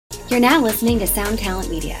You're now listening to Sound Talent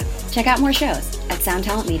Media. Check out more shows at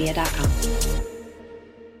soundtalentmedia.com.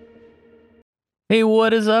 Hey,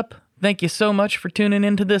 what is up? Thank you so much for tuning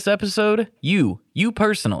into this episode. You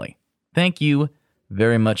personally. Thank you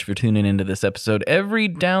very much for tuning into this episode. Every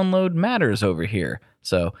download matters over here.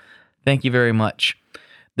 So, thank you very much.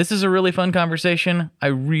 This is a really fun conversation. I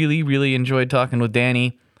really enjoyed talking with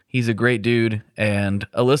Danny. He's a great dude and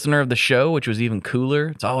a listener of the show, which was even cooler.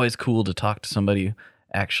 It's always cool to talk to somebody who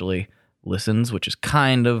actually listens, which is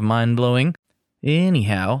kind of mind-blowing.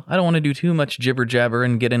 Anyhow, I don't want to do too much jibber-jabber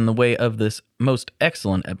and get in the way of this most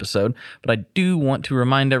excellent episode, but I do want to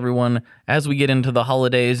remind everyone, as we get into the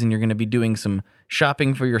holidays and you're going to be doing some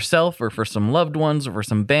shopping for yourself or for some loved ones or for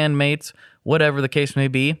some bandmates, whatever the case may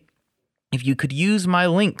be, if you could use my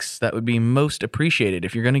links, that would be most appreciated.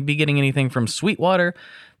 If you're going to be getting anything from Sweetwater,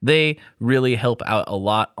 they really help out a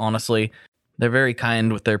lot, honestly. They're very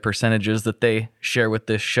kind with their percentages that they share with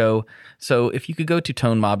this show. So if you could go to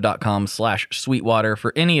tonemob.com/Sweetwater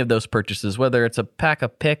for any of those purchases, whether it's a pack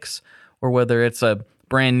of picks or whether it's a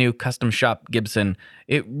brand new custom shop Gibson,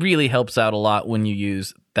 it really helps out a lot when you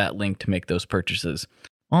use that link to make those purchases.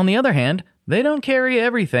 On the other hand, they don't carry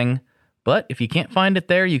everything, but if you can't find it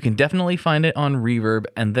there, you can definitely find it on Reverb,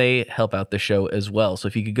 and they help out the show as well. So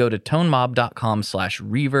if you could go to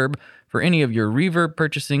tonemob.com/Reverb for any of your Reverb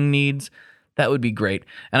purchasing needs, that would be great.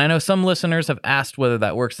 And I know some listeners have asked whether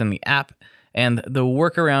that works in the app, and the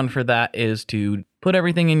workaround for that is to put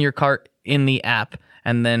everything in your cart in the app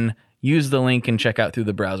and then use the link and check out through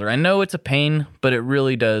the browser. I know it's a pain, but it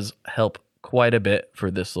really does help quite a bit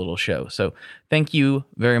for this little show. So thank you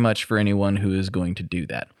very much for anyone who is going to do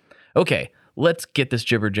that. Okay, let's get this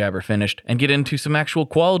jibber jabber finished and get into some actual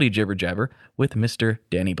quality jibber jabber with Mr.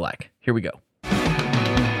 Danny Black. Here we go.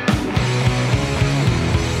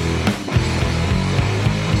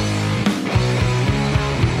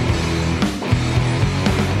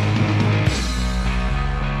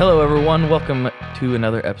 Hello, everyone. Welcome to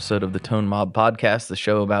another episode of the Tone Mob Podcast, the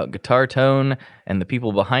show about guitar tone and the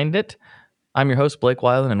people behind it. I'm your host, Blake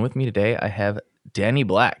Weiland, and with me today I have Danny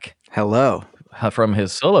Black. Hello. From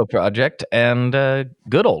his solo project and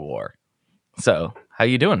Good Old War. So, how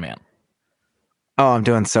you doing, man? Oh, I'm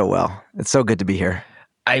doing so well. It's so good to be here.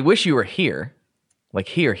 I wish you were here. Like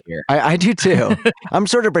here. I do too. I'm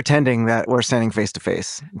sort of pretending that we're standing face to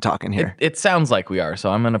face and talking here. It sounds like we are, so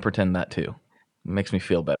I'm going to pretend that too. It makes me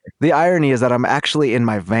feel better. The irony is that I'm actually in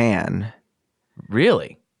my van.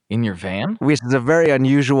 Really? In your van? Which is a very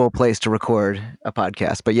unusual place to record a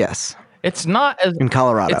podcast, but yes. It's not as in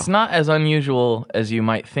Colorado. It's not as unusual as you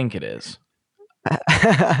might think it is.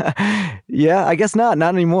 Yeah, I guess not.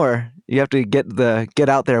 Not anymore. You have to get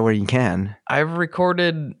out there where you can. I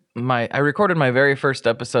recorded my very first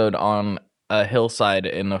episode on a hillside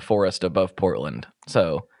in a forest above Portland.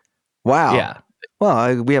 So, wow. Yeah.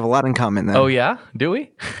 Well, we have a lot in common then. Oh yeah? Do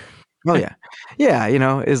we? Oh yeah. Yeah,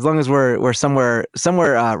 as long as we're somewhere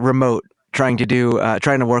remote trying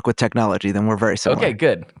to work with technology, then we're very similar. Okay,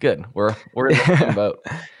 good. We're in the same boat.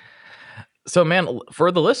 So, man,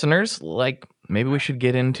 for the listeners, like maybe we should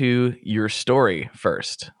get into your story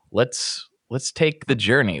first. Let's take the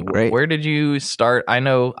journey. Great. Where did you start? I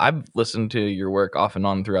know I've listened to your work off and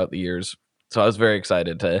on throughout the years, so I was very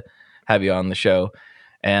excited to have you on the show.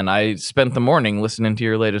 And I spent the morning listening to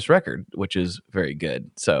your latest record, which is very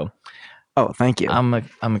good. So, oh, thank you. I'm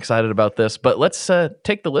excited about this. But let's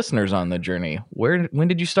take the listeners on the journey. When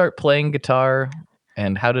did you start playing guitar,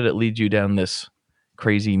 and how did it lead you down this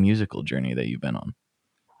crazy musical journey that you've been on?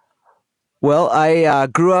 Well, I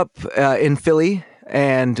grew up in Philly,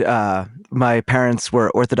 and my parents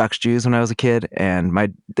were Orthodox Jews when I was a kid,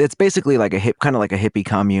 and it's basically like kind of like a hippie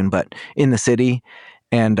commune, but in the city.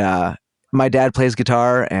 And my dad plays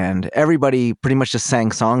guitar, and everybody pretty much just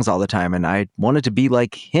sang songs all the time. And I wanted to be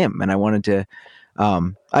like him, and I wanted to.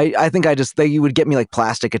 I think they would get me like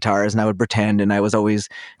plastic guitars, and I would pretend, and I was always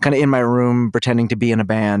kind of in my room pretending to be in a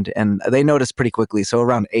band. And they noticed pretty quickly. So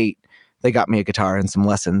around 8, they got me a guitar and some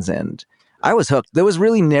lessons, and I was hooked. There was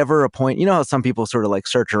really never a point. You know how some people sort of like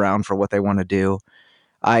search around for what they want to do.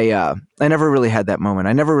 I never really had that moment.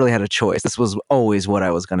 I never really had a choice. This was always what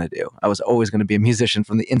I was going to do. I was always going to be a musician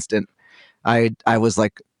from the instant I was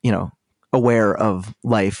like, aware of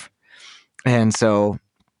life. And so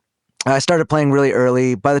I started playing really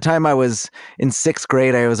early. By the time I was in 6th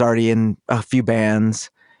grade, I was already in a few bands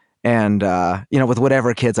and, with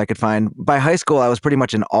whatever kids I could find. By high school, I was pretty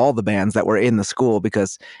much in all the bands that were in the school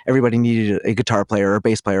because everybody needed a guitar player or a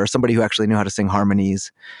bass player or somebody who actually knew how to sing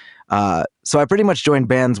harmonies. So I pretty much joined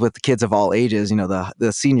bands with kids of all ages,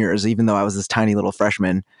 the seniors, even though I was this tiny little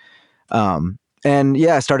freshman. and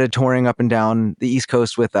yeah, I started touring up and down the East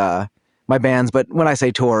Coast with my bands. But when I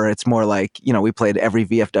say tour, it's more like, we played every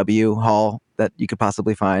VFW hall that you could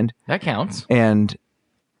possibly find. That counts. And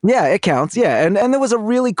yeah, it counts. Yeah. And there was a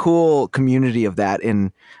really cool community of that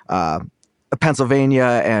in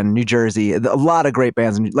Pennsylvania and New Jersey. A lot of great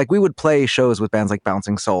bands. Like, we would play shows with bands like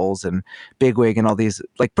Bouncing Souls and Bigwig and all these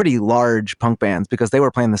like pretty large punk bands because they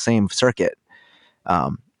were playing the same circuit.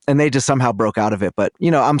 And they just somehow broke out of it. But,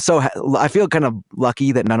 I feel kind of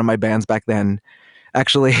lucky that none of my bands back then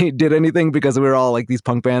actually did anything, because we were all like these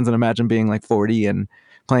punk bands, and imagine being like 40 and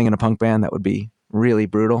playing in a punk band. That would be really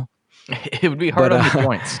brutal. It would be hard on the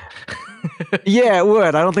joints. Yeah, it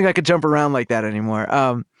would. I don't think I could jump around like that anymore.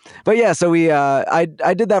 But yeah, so I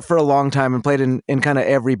did that for a long time and played in kind of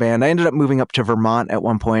every band. I ended up moving up to Vermont at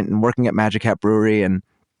one point and working at Magic Hat Brewery, and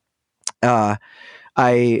I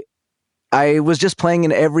was just playing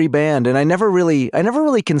in every band, and I never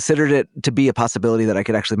really considered it to be a possibility that I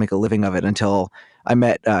could actually make a living of it until I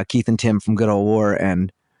met Keith and Tim from Good Old War,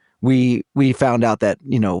 and we found out that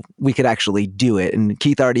we could actually do it. And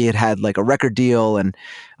Keith already had like a record deal, and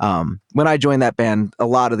when I joined that band, a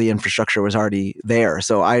lot of the infrastructure was already there,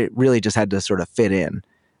 so I really just had to sort of fit in.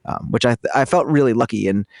 Which I felt really lucky.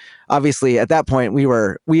 And obviously at that point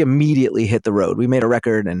we immediately hit the road. We made a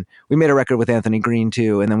record, and we made a record with Anthony Green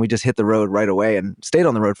too. And then we just hit the road right away and stayed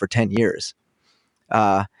on the road for 10 years.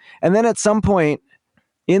 And then at some point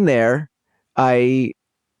in there, I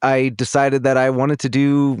decided that I wanted to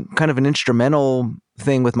do kind of an instrumental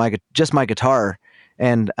thing with my guitar.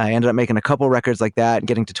 And I ended up making a couple records like that and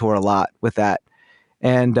getting to tour a lot with that.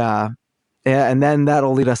 And then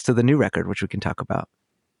that'll lead us to the new record, which we can talk about.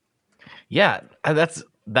 Yeah,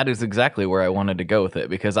 that is exactly where I wanted to go with it,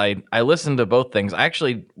 because I listened to both things. I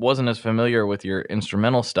actually wasn't as familiar with your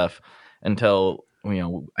instrumental stuff until I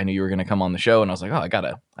knew you were going to come on the show, and I was like,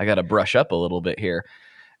 oh, I gotta brush up a little bit here,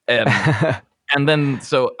 and and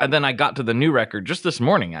then I got to the new record just this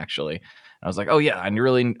morning actually. I was like, oh yeah, I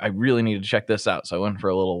really need to check this out. So I went for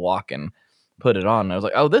a little walk and put it on. And I was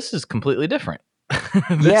like, oh, this is completely different.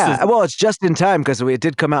 Well, it's just in time because it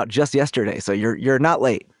did come out just yesterday, so you're not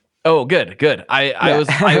late. Oh, good. I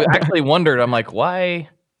actually wondered. I'm like, why?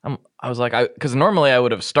 I was like, because normally I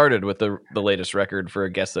would have started with the latest record for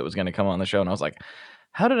a guest that was going to come on the show, and I was like,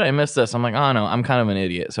 how did I miss this? I'm like, oh no, I'm kind of an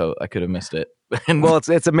idiot, so I could have missed it. Well,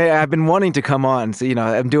 it's amazing. I've been wanting to come on, so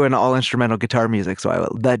I'm doing all instrumental guitar music, so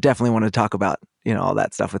I definitely want to talk about all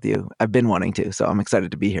that stuff with you. I've been wanting to, so I'm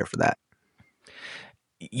excited to be here for that.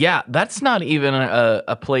 Yeah, that's not even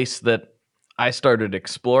a place that I started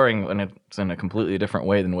exploring, when it's in a completely different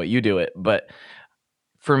way than what you do it. But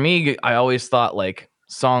for me, I always thought like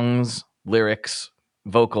songs, lyrics,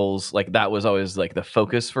 vocals, like that was always like the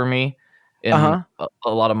focus for me in a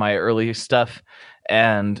lot of my early stuff.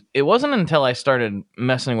 And it wasn't until I started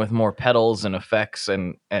messing with more pedals and effects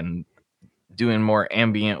and doing more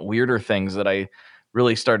ambient, weirder things that I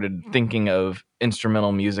really started thinking of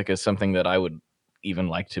instrumental music as something that I would even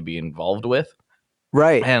like to be involved with.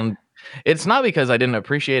 Right. And it's not because I didn't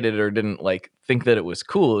appreciate it or didn't like think that it was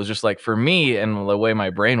cool. It was just like, for me and the way my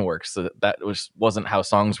brain works, that wasn't how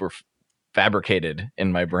songs were fabricated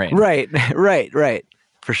in my brain. Right.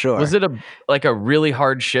 For sure. Was it a really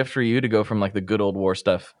hard shift for you to go from like the Good Old War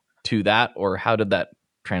stuff to that, or how did that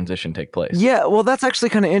transition take place? Yeah, well, that's actually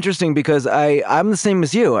kind of interesting because I'm the same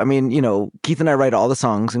as you. I mean, Keith and I write all the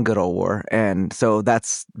songs in Good Old War, and so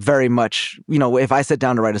that's very much, if I sit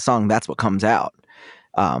down to write a song, that's what comes out.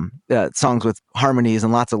 Songs with harmonies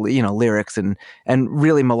and lots of lyrics and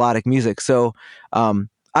really melodic music. So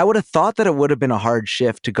I would have thought that it would have been a hard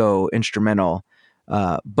shift to go instrumental,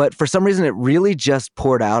 but for some reason it really just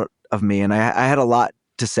poured out of me, and I had a lot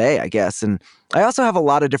to say, I guess. And I also have a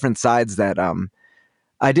lot of different sides that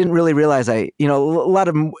I didn't really realize a lot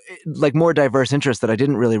of like more diverse interests that I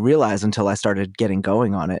didn't really realize until I started getting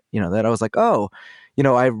going on it. That I was like, oh,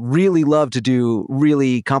 I really love to do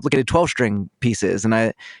really complicated 12-string pieces, and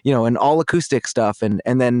and all acoustic stuff, and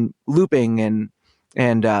then looping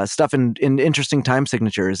and stuff in interesting time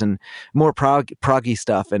signatures and more proggy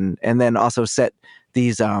stuff, and then also set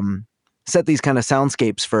these kind of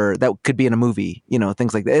soundscapes for that could be in a movie,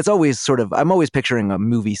 things like that. It's always I'm always picturing a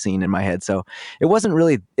movie scene in my head, so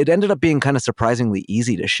it ended up being kind of surprisingly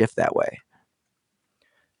easy to shift that way.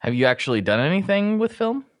 Have you actually done anything with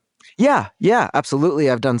film? Yeah, absolutely.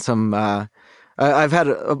 I've done some. I've had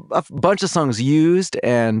a bunch of songs used,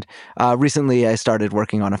 and recently I started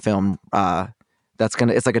working on a film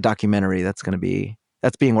it's like a documentary that's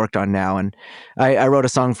being worked on now, and I wrote a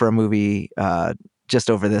song for a movie just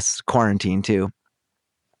over this quarantine too.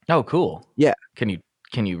 Oh, cool. Yeah. Can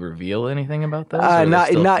can you reveal anything about those? Or are they Not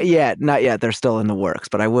still- not yet, not yet. They're still in the works,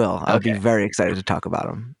 but I will. I'll be Okay. very excited to talk about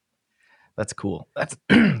them. That's cool. That's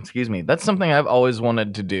excuse me. That's something I've always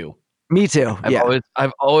wanted to do. Me too.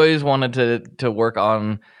 I've always wanted to work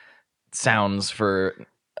on sounds for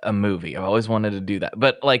a movie. I've always wanted to do that.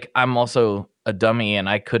 But like I'm also a dummy and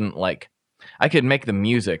I couldn't like I could make the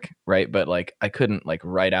music, right? But like I couldn't like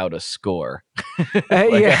write out a score.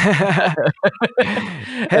 Yeah.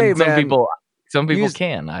 Hey, and man, some people use-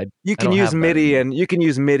 can. You I can don't use have that MIDI anymore. and you can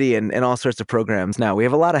use MIDI and all sorts of programs now. We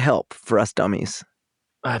have a lot of help for us dummies.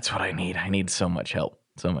 That's what I need. I need so much help.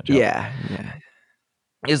 So much help. Yeah.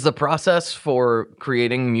 Is the process for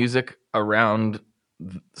creating music around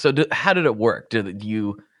how did it work? Did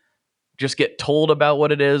you just get told about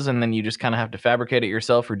what it is and then you just kind of have to fabricate it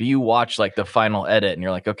yourself, or do you watch like the final edit and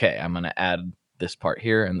you're like, okay, I'm going to add this part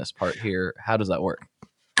here and this part here? How does that work?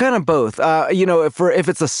 Kind of both. If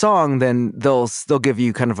it's a song, then they'll give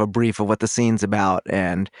you kind of a brief of what the scene's about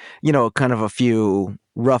and, kind of a few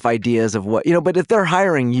rough ideas of what, but if they're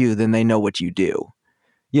hiring you, then they know what you do.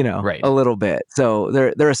 Right. A little bit. So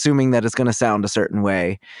they're assuming that it's going to sound a certain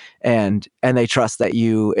way, and they trust that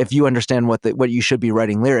if you understand what you should be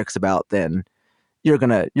writing lyrics about, then you're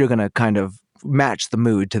gonna kind of match the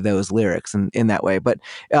mood to those lyrics in that way. But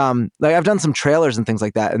like I've done some trailers and things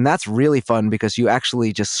like that, and that's really fun because you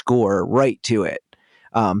actually just score right to it.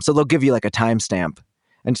 So they'll give you like a timestamp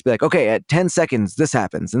and just be like, okay, at 10 seconds this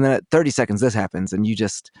happens, and then at 30 seconds this happens, and you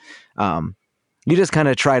just kind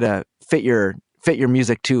of try to fit your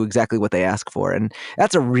music to exactly what they ask for. And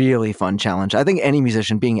that's a really fun challenge. I think any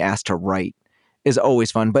musician being asked to write is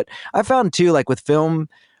always fun. But I found too, like with film,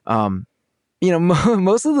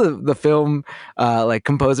 most of the film like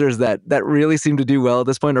composers that really seem to do well at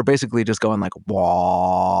this point are basically just going like,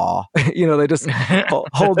 wah, they just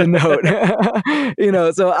hold the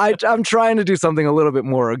note, so I'm trying to do something a little bit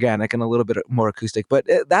more organic and a little bit more acoustic, but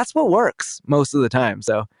that's what works most of the time.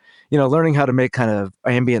 So, learning how to make kind of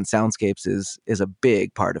ambient soundscapes is a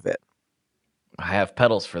big part of it. I have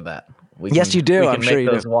pedals for that. Yes, you do. I'm sure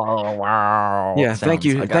you do. Wow. Yeah. Thank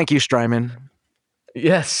you. Thank you, Strymon.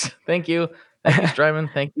 Yes. Thank you. Thank you, Strymon.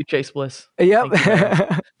 Thank you, Chase Bliss. Yep.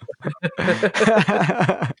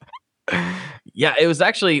 Yeah, it was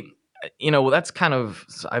actually, that's kind of,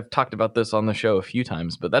 I've talked about this on the show a few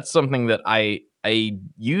times, but that's something that I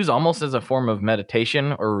use almost as a form of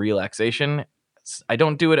meditation or relaxation. I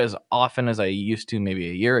don't do it as often as I used to maybe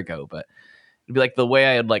a year ago, but it'd be like the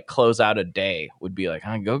way I'd like close out a day would be like,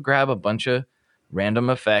 I go grab a bunch of random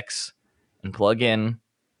effects and plug in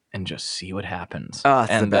and just see what happens. Oh,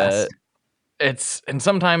 it's and the best. And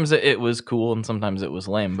sometimes it was cool and sometimes it was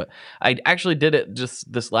lame, but I actually did it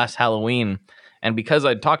just this last Halloween. And because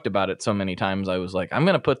I'd talked about it so many times, I was like, I'm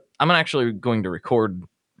actually going to record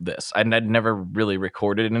this. I'd never really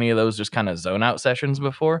recorded any of those just kind of zone out sessions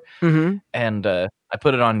before. Mm-hmm. And I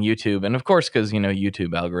put it on YouTube. And of course, because, YouTube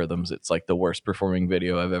algorithms, it's like the worst performing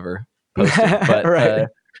video I've ever posted. But right.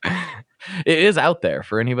 It is out there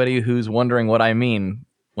for anybody who's wondering what I mean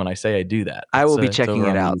when I say I do that. I will be checking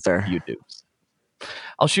it out, sir. YouTube.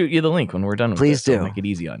 I'll shoot you the link when we're done with Please this. do. I'll make it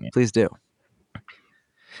easy on you. Please do.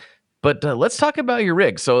 But let's talk about your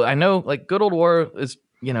rig. So I know like Good Old War is,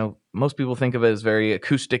 most people think of it as very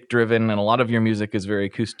acoustic driven, and a lot of your music is very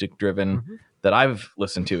acoustic driven that I've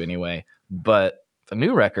listened to anyway. But the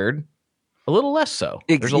new record, a little less so.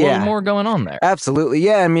 There's a little more going on there. Absolutely.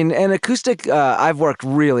 Yeah. I mean, and acoustic, I've worked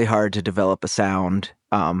really hard to develop a sound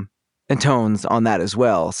and tones on that as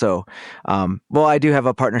well. So, I do have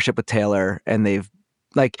a partnership with Taylor, and they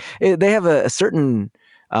have a certain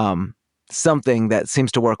something that seems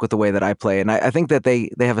to work with the way that I play. And I think that they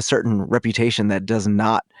have a certain reputation that does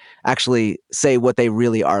not actually say what they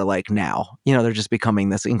really are like now. They're just becoming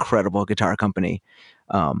this incredible guitar company.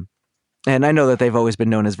 And I know that they've always been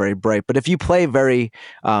known as very bright, but if you play very,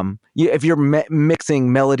 if you're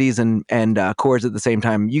mixing melodies and chords at the same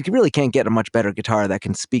time, you really can't get a much better guitar that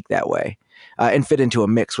can speak that way and fit into a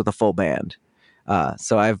mix with a full band.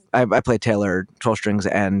 So I play Taylor 12 strings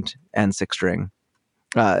and 6 string.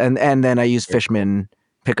 And then I use Fishman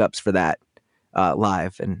pickups for that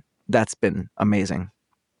live, and that's been amazing.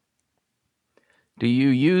 Do you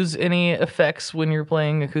use any effects when you're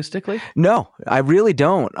playing acoustically? No, I really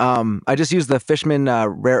don't. I just use the Fishman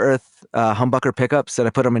Rare Earth humbucker pickups, and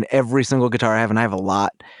I put them in every single guitar I have, and I have a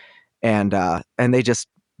lot. And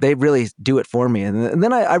they really do it for me. And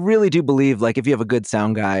then I really do believe, like, if you have a good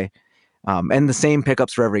sound guy and the same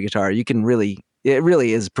pickups for every guitar, it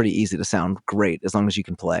really is pretty easy to sound great as long as you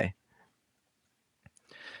can play.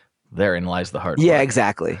 Therein lies the hard Yeah, work.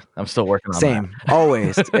 exactly. I'm still working on Same,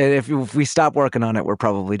 always. And if we stop working on it, we're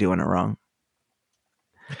probably doing it wrong.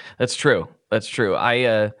 That's true. That's true.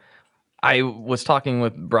 I was talking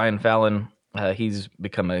with Brian Fallon. He's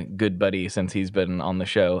become a good buddy since he's been on the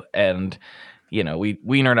show, and we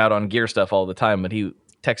nerd out on gear stuff all the time. But he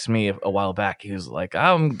texted me a while back. He was like,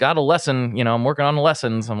 "I'm got a lesson. I'm working on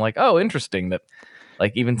lessons." I'm like, "Oh, interesting." That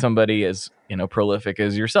like even somebody as prolific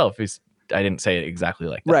as yourself I didn't say it exactly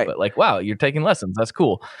like that, Right. but like, wow, you're taking lessons. That's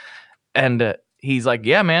cool. And he's like,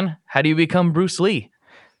 "Yeah, man. How do you become Bruce Lee?"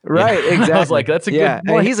 Right, exactly. I was like, "That's a good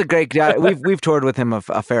point." And he's a great guy. We've toured with him a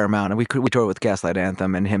fair amount, and we toured with Gaslight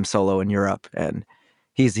Anthem and him solo in Europe, and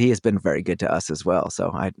he has been very good to us as well.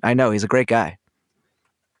 So I know he's a great guy.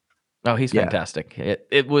 Oh, he's fantastic.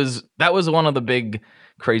 That was one of the big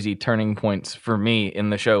crazy turning points for me in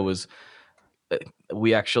the show. Was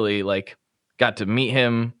we actually like got to meet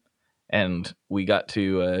him, and we got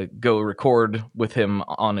to go record with him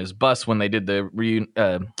on his bus when they did the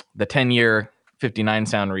 10-year 59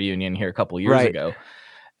 Sound reunion here a couple years ago.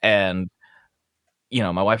 And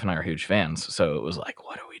my wife and I are huge fans, so it was like,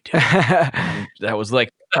 what are we doing? that was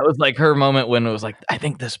like her moment when it was like, I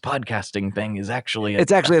think this podcasting thing is actually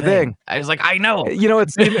it's actually a thing. I was like, I know.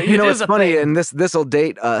 It's it's funny, and this will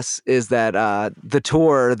date us, is that the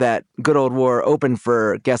tour that Good Old War opened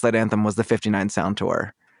for Gaslight Anthem was the 59 Sound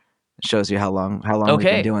tour. It shows you how long we've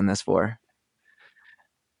been doing this for.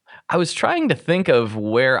 I was trying to think of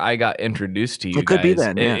where I got introduced to you guys. It could be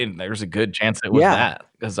then, yeah. There's a good chance it was that,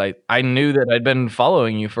 because I knew that I'd been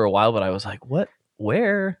following you for a while, but I was like, what?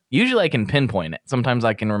 Where? Usually I can pinpoint it. Sometimes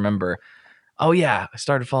I can remember, oh yeah, I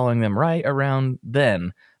started following them right around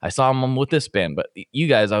then. I saw them with this band, but you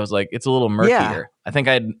guys, I was like, it's a little murkier. Yeah. I think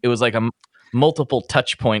it was like multiple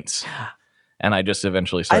touch points, and I just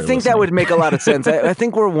eventually started listening. That would make a lot of sense. I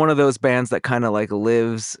think we're one of those bands that kind of like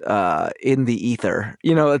lives in the ether.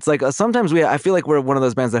 It's like sometimes I feel like we're one of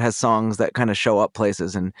those bands that has songs that kind of show up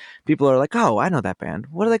places, and people are like, oh, I know that band.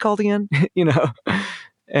 What are they called again?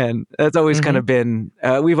 And that's always kind of been,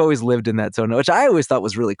 we've always lived in that zone, which I always thought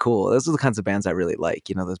was really cool. Those are the kinds of bands I really like,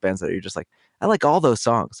 those bands that are just like, I like all those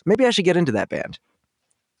songs. Maybe I should get into that band.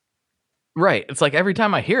 Right. It's like every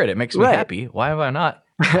time I hear it, it makes me happy. Why have I not?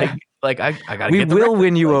 Like I gotta get the We will record.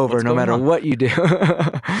 win you over no matter what you do.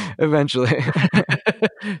 Eventually.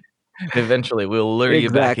 Eventually, we'll lure you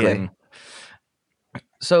back in.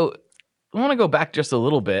 So I want to go back just a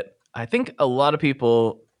little bit. I think a lot of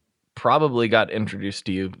people probably got introduced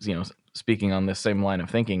to you, speaking on this same line of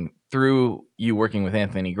thinking, through you working with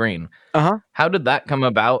Anthony Green. How did that come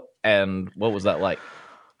about, and what was that like?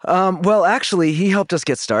 Well, actually, he helped us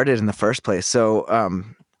get started in the first place. So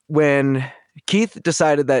when Keith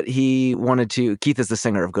decided that Keith is the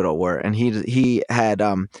singer of Good Old War, and he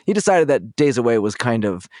decided that Days Away was kind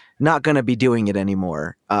of not going to be doing it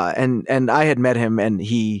anymore. And I had met him, and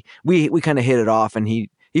we kind of hit it off, and he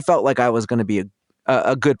felt like I was going to be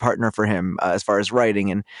a good partner for him as far as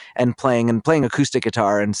writing and playing acoustic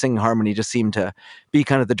guitar and singing harmony just seemed to be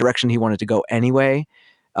kind of the direction he wanted to go anyway.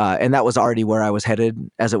 And that was already where I was headed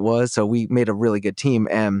as it was. So we made a really good team.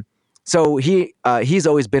 And so he's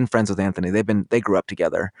always been friends with Anthony. They grew up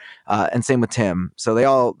together, and same with Tim. So they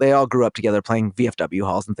all grew up together playing VFW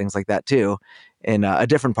halls and things like that too, in a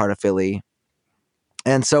different part of Philly.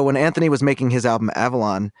 And so when Anthony was making his album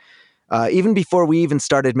Avalon, even before we even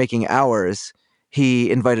started making ours,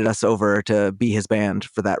 he invited us over to be his band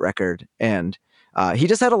for that record. And he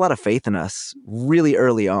just had a lot of faith in us really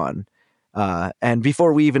early on. And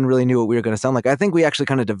before we even really knew what we were going to sound like, I think we actually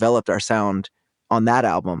kind of developed our sound on that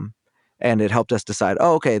album, and it helped us decide,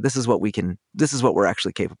 oh, okay, this is what we're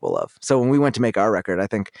actually capable of. So when we went to make our record, I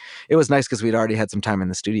think it was nice because we'd already had some time in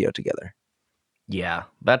the studio together. Yeah,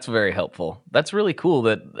 that's very helpful. That's really cool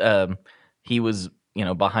that he was,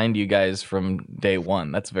 behind you guys from day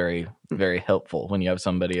one. That's very, very helpful when you have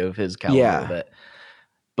somebody of his caliber that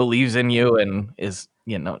believes in you and is,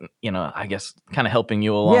 I guess kind of helping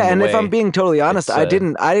you along. Yeah, and the way. If I'm being totally honest, I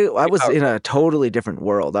was in a totally different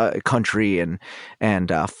world, country and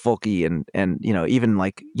folky and even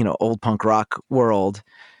like old punk rock world.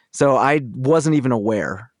 So I wasn't even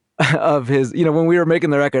aware of his. When we were making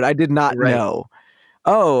the record, I did not know.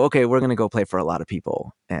 Oh, okay, we're gonna go play for a lot of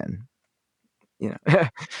people, and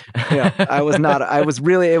I was not. I was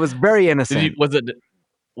really. It was very innocent.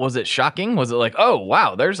 Was it shocking? Was it like, oh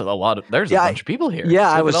wow, there's a bunch of people here? Yeah,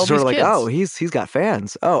 I was sort of like, oh, he's got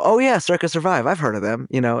fans. Oh yeah, Circa Survive. I've heard of them.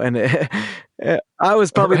 And I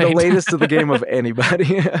was probably the latest to the game of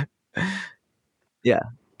anybody. Yeah.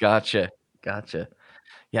 Gotcha.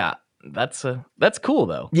 Yeah, that's cool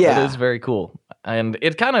though. Yeah, that is very cool, and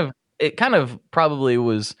it kind of probably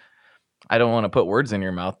was. I don't want to put words in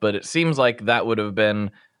your mouth, but it seems like that would have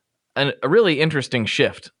been a really interesting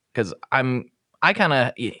shift, because I kind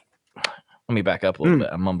of let me back up a little bit.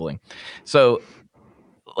 I'm mumbling. So,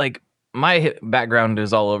 like, my background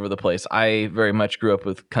is all over the place. I very much grew up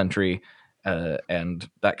with country and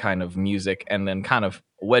that kind of music, and then kind of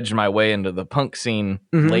wedged my way into the punk scene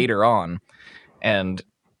later on. And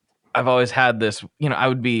I've always had this, I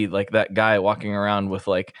would be like that guy walking around with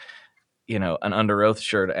like, an Under Oath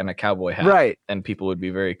shirt and a cowboy hat, right? And people would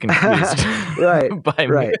be very confused, right? by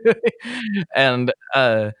me. And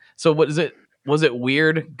so, was it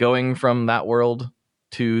weird going from that world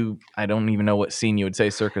to, I don't even know what scene you would say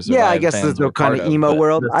Circa Survive? Yeah, I guess the kind of emo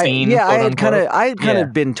world. I had kind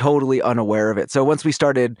of been totally unaware of it. So once we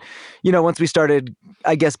started,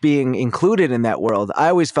 I guess, being included in that world, I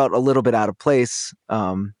always felt a little bit out of place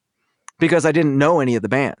because I didn't know any of the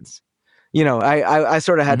bands. I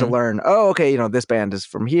sort of had to learn, this band is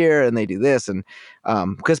from here and they do this. And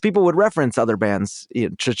because people would reference other bands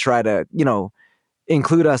to try to,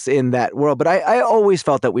 include us in that world. But I always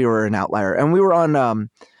felt that we were an outlier. And we were on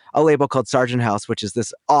a label called Sargent House, which is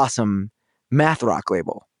this awesome math rock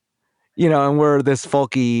label, and we're this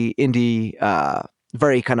folky indie,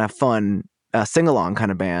 very kind of fun sing-along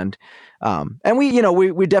kind of band. And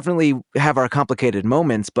we definitely have our complicated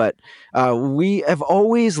moments, but we have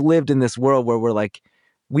always lived in this world where we're like,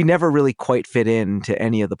 we never really quite fit into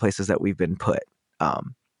any of the places that we've been put.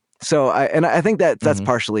 So I think that's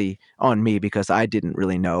partially on me because I didn't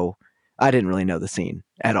really know the scene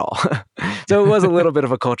at all. So it was a little bit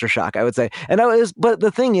of a culture shock, I would say. But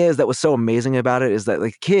the thing is that was so amazing about it is that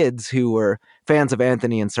like kids who were fans of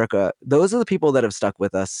Anthony and Circa, those are the people that have stuck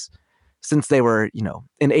with us since they were,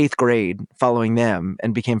 in 8th grade, following them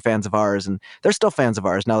and became fans of ours. And they're still fans of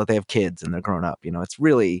ours now that they have kids and they're grown up. It's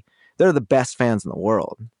really, they're the best fans in the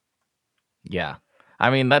world. Yeah.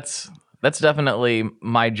 I mean, that's definitely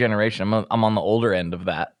my generation. I'm on the older end of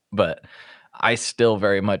that, but I still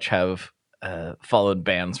very much have followed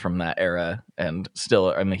bands from that era and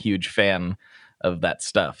still am a huge fan of that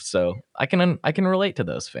stuff. So I can relate to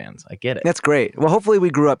those fans. I get it. That's great. Well, hopefully we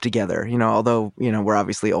grew up together, although, we're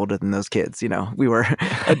obviously older than those kids, we were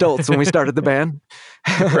adults when we started the band.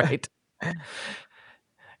 Right.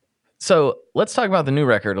 So let's talk about the new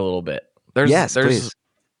record a little bit. There's please.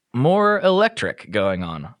 More electric going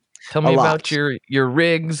on. Tell me about your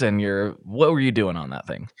rigs and what were you doing on that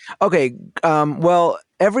thing? Okay. Well,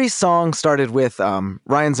 every song started with Ryan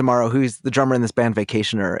Zamaro, who's the drummer in this band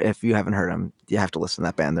Vacationer. If you haven't heard him, you have to listen to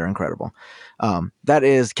that band. They're incredible. That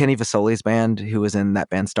is Kenny Vasoli's band, who was in that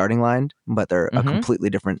band Starting Line, but they're a completely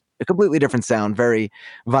different sound, very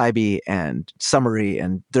vibey and summery,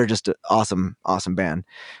 and they're just an awesome, awesome band.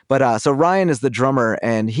 But so Ryan is the drummer,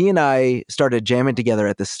 and he and I started jamming together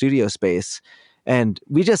at the studio space. And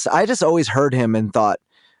I just always heard him and thought,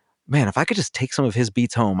 man, if I could just take some of his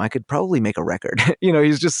beats home, I could probably make a record.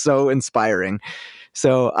 He's just so inspiring.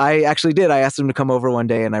 So I actually did. I asked him to come over one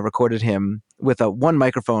day and I recorded him with one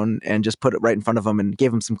microphone and just put it right in front of him and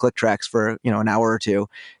gave him some click tracks for, an hour or two.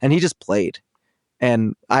 And he just played.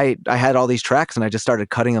 And I had all these tracks and I just started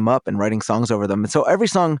cutting them up and writing songs over them. And so every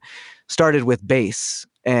song started with bass,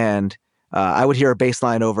 and I would hear a bass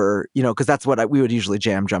line over, because that's what we would usually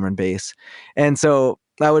jam, drum and bass. And so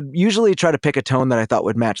I would usually try to pick a tone that I thought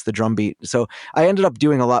would match the drum beat. So I ended up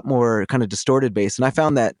doing a lot more kind of distorted bass. And I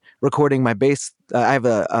found that recording my bass, I have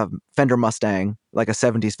a Fender Mustang, like a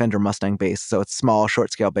 70s Fender Mustang bass. So it's small,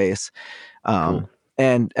 short scale bass. Cool.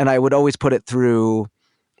 And I would always put it through,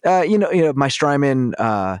 my Strymon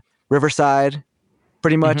Riverside,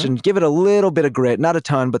 pretty much, and give it a little bit of grit, not a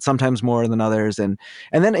ton, but sometimes more than others. And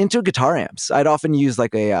then into guitar amps. I'd often use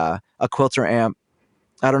like a Quilter amp.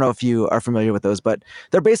 I don't know if you are familiar with those, but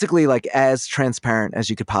they're basically like as transparent as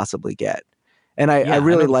you could possibly get. And I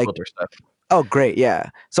really like Quilter stuff. Oh, great. Yeah.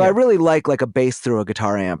 So I really like a bass through a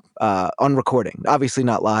guitar amp on recording, obviously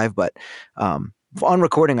not live, but on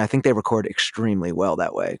recording, I think they record extremely well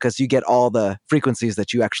that way because you get all the frequencies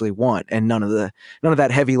that you actually want and none of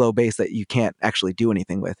that heavy low bass that you can't actually do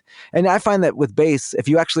anything with. And I find that with bass, if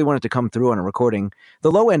you actually want it to come through on a recording,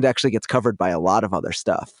 the low end actually gets covered by a lot of other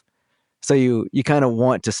stuff. So you kind of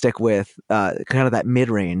want to stick with kind of that mid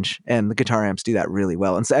range, and the guitar amps do that really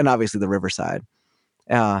well. And obviously the Riverside.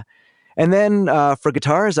 And then for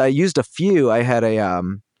guitars, I used a few. I had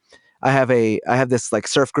I have this like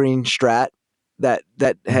Surf Green Strat that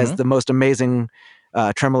has the most amazing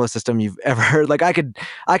tremolo system you've ever heard. Like I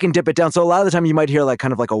can dip it down. So a lot of the time you might hear like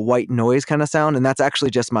kind of like a white noise kind of sound, and that's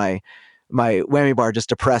actually just my whammy bar just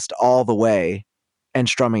depressed all the way and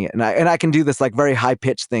strumming it. And I can do this like very high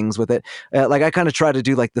pitched things with it. Like I kind of try to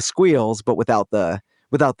do like the squeals, but without the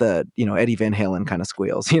Eddie Van Halen kind of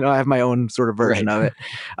squeals. I have my own sort of version of it.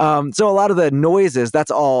 So a lot of the noises, that's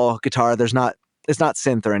all guitar. There's not it's not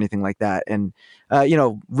synth or anything like that. And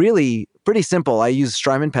really pretty simple. I use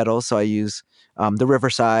Strymon pedals, so I use the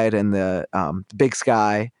Riverside and the Big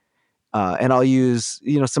Sky. And I'll use,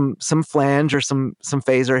 some flange or some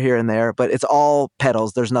phaser here and there, but it's all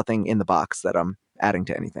pedals. There's nothing in the box that I'm adding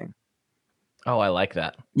to anything. Oh, I like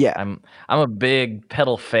that. Yeah. I'm a big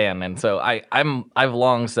pedal fan, and so I've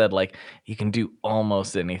long said like you can do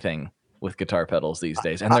almost anything with guitar pedals these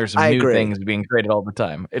days, and there's I new agree. things being created all the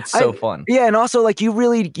time. It's so fun. Yeah, and also like you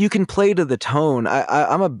can play to the tone.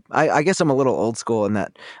 I guess I'm a little old school in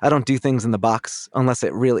that I don't do things in the box unless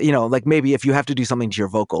it really, like maybe if you have to do something to your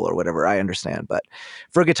vocal or whatever, I understand. But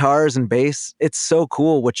for guitars and bass, it's so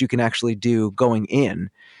cool what you can actually do going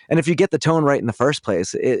in. And if you get the tone right in the first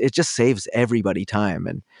place, it just saves everybody time.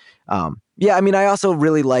 And I also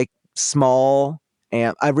really like small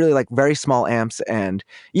amp. I really like very small amps, and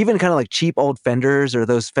even kind of like cheap old Fenders or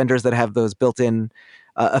those Fenders that have those built-in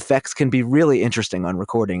effects can be really interesting on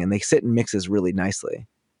recording, and they sit in mixes really nicely.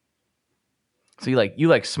 So you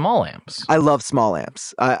like small amps? I love small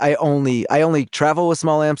amps. I only travel with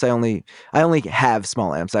small amps. I only have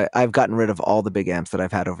small amps. I've gotten rid of all the big amps that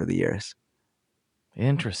I've had over the years.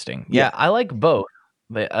 Interesting. Yeah, I like both.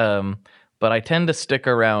 But I tend to stick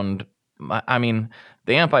around.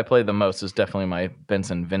 The amp I play the most is definitely my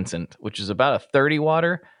Benson Vincent, which is about a 30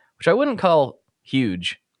 watter, which I wouldn't call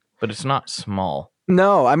huge, but it's not small.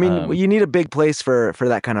 No, you need a big place for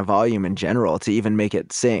that kind of volume in general to even make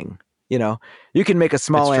it sing. You can make a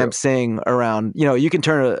small amp sing around, you can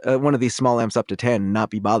turn one of these small amps up to 10 and not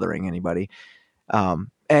be bothering anybody.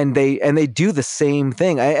 And they do the same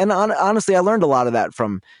thing. Honestly, I learned a lot of that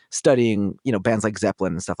from studying, bands like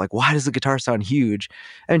Zeppelin and stuff. Like, why does the guitar sound huge?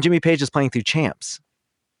 And Jimmy Page is playing through champs.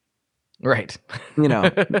 Right.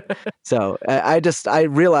 So I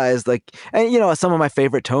realized and some of my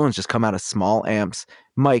favorite tones just come out of small amps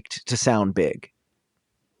mic'd to sound big.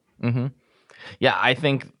 Mm-hmm. Yeah, I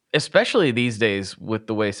think especially these days with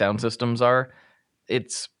the way sound systems are,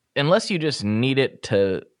 it's unless you just need it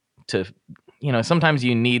to sometimes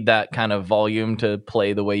you need that kind of volume to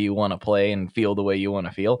play the way you want to play and feel the way you want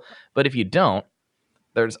to feel. But if you don't,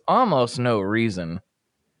 there's almost no reason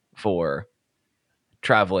for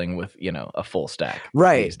traveling with a full stack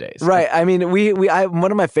these days. Right.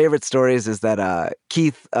 One of my favorite stories is that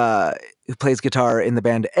Keith, who plays guitar in the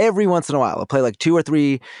band, every once in a while, I'll play like 2 or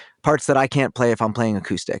 3 parts that I can't play if I'm playing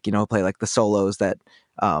acoustic. Play like the solos that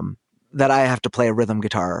I have to play a rhythm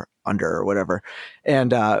guitar under or whatever.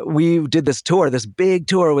 And we did this big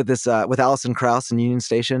tour with with Alison Krauss and Union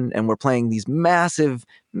Station, and we're playing these massive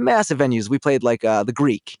venues. We played like the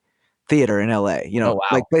Greek Theater in LA,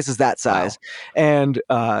 like places that size. Wow. And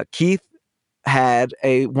Keith had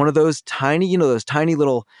one of those tiny, those tiny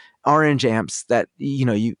little orange amps that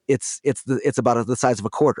it's about the size of a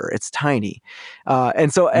quarter. It's tiny,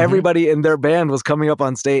 and so everybody in their band was coming up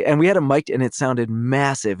on stage, and we had a mic, and it sounded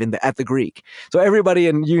massive at the Greek. So everybody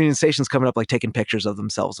in Union Station's coming up, like taking pictures of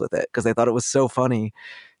themselves with it because they thought it was so funny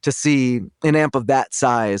to see an amp of that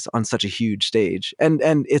size on such a huge stage, and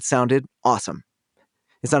it sounded awesome.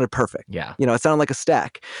 It sounded perfect. Yeah. It sounded like a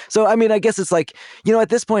stack. So, I guess it's like, at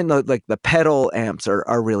this point, like the pedal amps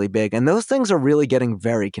are really big, and those things are really getting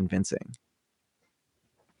very convincing.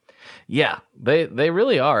 Yeah, they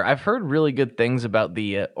really are. I've heard really good things about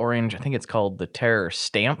the orange. I think it's called the Terror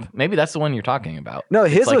Stamp. Maybe that's the one you're talking about. No,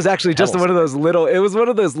 his was actually just one of those little. It was one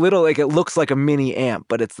of those little, like it looks like a mini amp,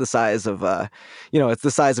 but it's the size of it's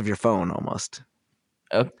the size of your phone almost.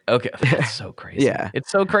 Okay, that's so crazy. Yeah,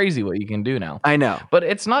 it's so crazy what you can do now. I know, but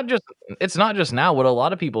it's not just now. What a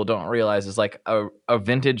lot of people don't realize is like a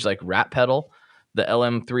vintage like Rat pedal, the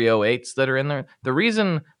LM308s that are in there. The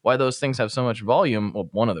reason why those things have so much volume, well,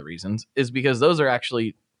 one of the reasons is because those are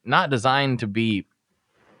actually not designed to be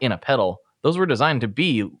in a pedal. Those were designed to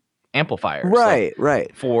be amplifiers,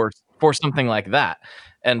 right, for something like that.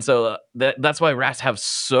 And so that's why Rats have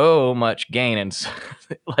so much gain. And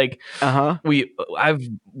like, I've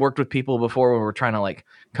worked with people before where we're trying to like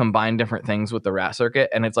combine different things with the Rat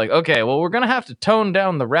circuit. And it's like, okay, well, we're going to have to tone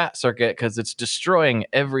down the Rat circuit because it's destroying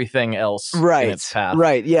everything else in its path.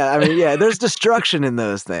 Right. Yeah. There's destruction in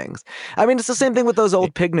those things. It's the same thing with those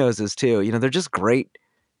old pig noses too. They're just great.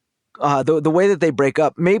 The way that they break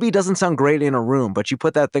up maybe doesn't sound great in a room, but you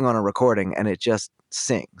put that thing on a recording and it just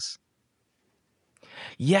sings.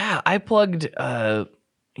 Yeah, I plugged, those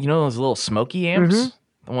little smoky amps,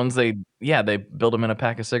 the ones they build them in a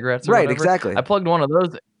pack of cigarettes. Or whatever. Exactly. I plugged one of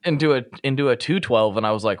those into a 212, and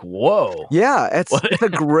I was like, "Whoa!" Yeah, it's a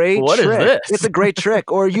great what trick. Is this? It's a great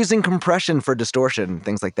trick. Or using compression for distortion,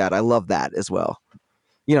 things like that. I love that as well.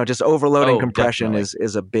 Just overloading compression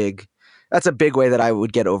is a big that's a big way that I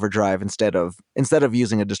would get overdrive instead of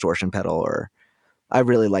using a distortion pedal. Or I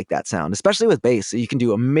really like that sound, especially with bass. You can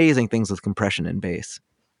do amazing things with compression in bass.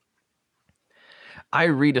 I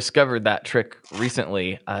rediscovered that trick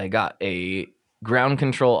recently. I got a Ground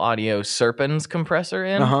Control Audio Serpens compressor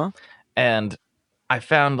in, and I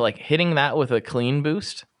found like hitting that with a clean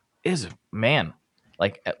boost is, man,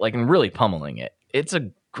 like and really pummeling it. It's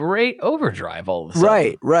a great overdrive all of a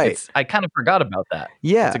sudden. Right. I kind of forgot about that.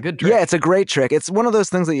 Yeah. It's a good trick. Yeah, it's a great trick. It's one of those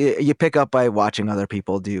things that you pick up by watching other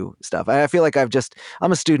people do stuff. I feel like I'm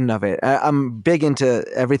a student of it. I'm big into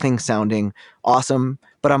everything sounding awesome,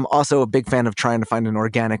 but I'm also a big fan of trying to find an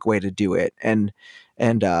organic way to do it. And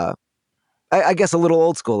I guess a little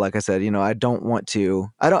old school, like I said, I want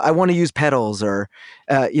to use pedals or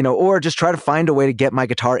just try to find a way to get my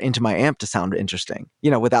guitar into my amp to sound interesting,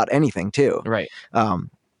 without anything too. Right.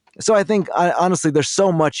 So I think, honestly, there's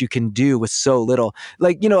so much you can do with so little.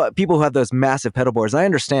 Like, people who have those massive pedal boards, I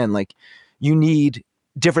understand, like, you need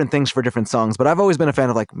different things for different songs, but I've always been a fan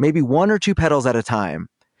of, like, maybe one or two pedals at a time,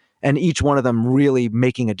 and each one of them really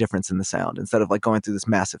making a difference in the sound instead of, like, going through this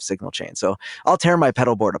massive signal chain. So I'll tear my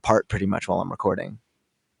pedal board apart pretty much while I'm recording.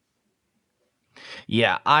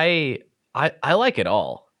 Yeah, I like it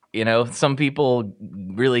all. Some people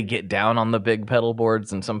really get down on the big pedal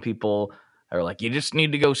boards, and some people are like, you just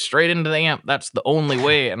need to go straight into the amp. That's the only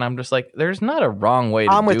way. And I'm just like, there's not a wrong way to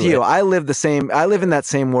do it. I'm with you. I live in that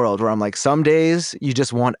same world where I'm like, some days you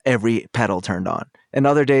just want every pedal turned on, and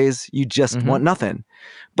other days you just want nothing.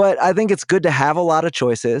 But I think it's good to have a lot of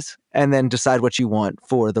choices and then decide what you want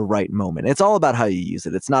for the right moment. It's all about how you use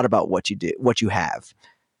it. It's not about what you do, what you have.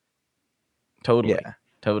 Totally. Yeah.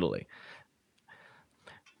 Totally.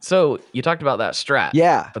 So you talked about that Strat.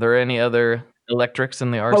 Yeah. Are there any other electrics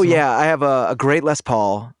in the arsenal? Oh yeah, I have a great Les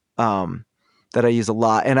Paul that I use a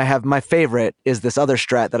lot, and I have my favorite is this other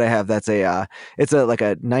Strat that I have. That's it's a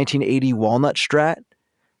 1980 walnut Strat,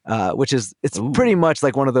 which is pretty much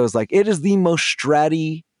like one of those, like, it is the most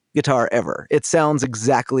Stratty guitar ever. It sounds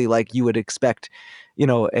exactly like you would expect,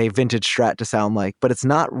 a vintage Strat to sound like, but it's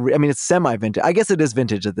not. It's semi-vintage. I guess it is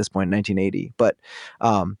vintage at this point, 1980, but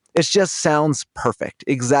it just sounds perfect,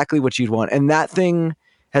 exactly what you'd want, and that thing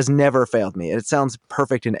has never failed me. It sounds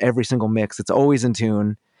perfect in every single mix. It's always in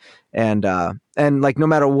tune. And like, no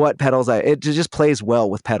matter what pedals it just plays well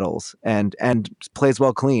with pedals and plays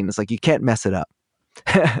well clean. It's like, you can't mess it up.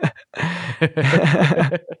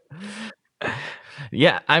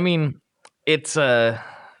 Yeah. It's a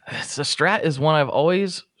Strat is one I've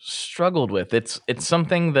always struggled with. It's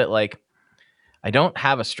something that, like, I don't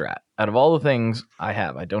have a Strat. Out of all the things I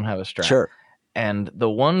have, I don't have a Strat. Sure. And the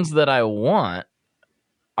ones that I want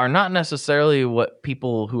are not necessarily what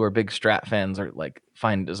people who are big Strat fans are like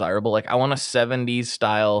find desirable. Like, I want a 70s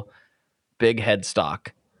style big headstock.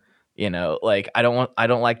 Like, I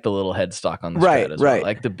don't like the little headstock on the Strat as well. I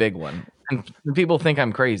like the big one. And people think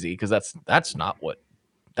I'm crazy because that's not what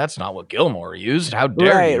Gilmore used. How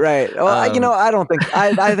dare you? Right. Well, I don't think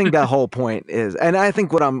I think that whole point is, and I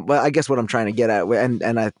think what I'm trying to get at,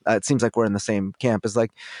 and it seems like we're in the same camp, is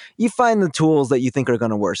like, you find the tools that you think are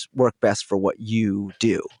going to work best for what you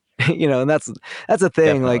do. And that's a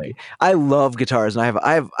thing. Definitely. Like, I love guitars, and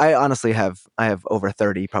I honestly have over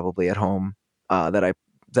 30 probably at home that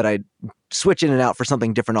I switch in and out for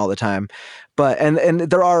something different all the time. But and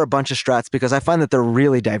there are a bunch of Strats because I find that they're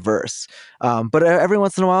really diverse. But every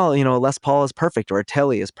once in a while, a Les Paul is perfect or a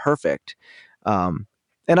Tele is perfect. And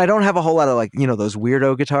I don't have a whole lot of, like, those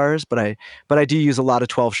weirdo guitars, but I do use a lot of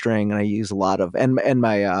 12 string, and I use a lot of and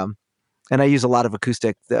I use a lot of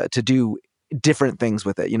acoustic to do different things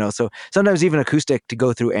with it. So sometimes even acoustic to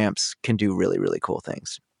go through amps can do really, really cool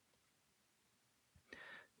things.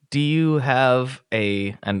 Do you have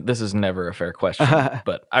and this is never a fair question,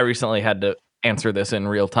 but I recently had to answer this in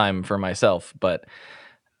real time for myself, but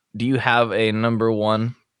do you have a number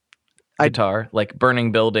one guitar? Like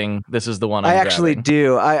Burning Building, this is the one I'm actually grabbing.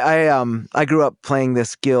 do. I grew up playing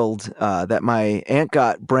this Guild that my aunt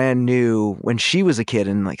got brand new when she was a kid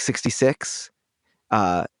in like 66.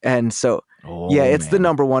 And so, it's the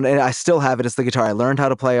number one, and I still have it. It's the guitar I learned how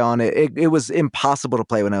to play on. It was impossible to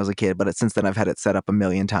play when I was a kid, but since then I've had it set up a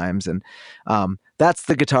million times, and that's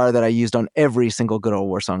the guitar that I used on every single Good Old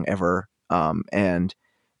War song ever. And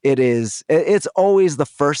it's always the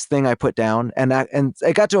first thing I put down, and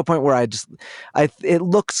it got to a point where it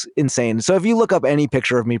looks insane. So if you look up any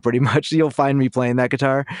picture of me, pretty much you'll find me playing that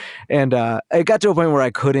guitar, and it got to a point where I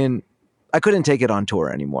couldn't take it on tour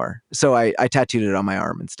anymore. So I tattooed it on my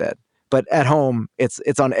arm instead. But at home,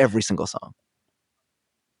 it's on every single song.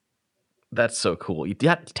 That's so cool. You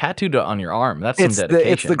tattooed it on your arm. That's some It's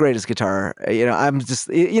dedication. the greatest guitar. I'm just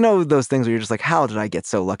those things where you're just like, how did I get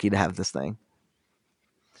so lucky to have this thing?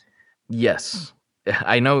 Yes.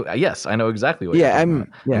 I know. Yes, I know exactly what Yeah, you're talking I'm-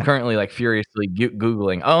 about. yeah. I'm currently like furiously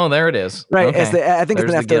Googling. Oh, there it is. Right. Okay. I think it's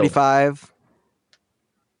There's an the guild. F-35.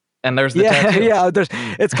 And there's the Yeah, tattoo. yeah.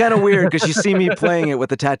 It's kind of weird because you see me playing it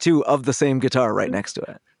with the tattoo of the same guitar right next to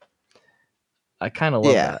it. I kind of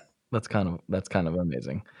love Yeah. that. That's kind of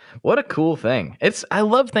amazing. What a cool thing. I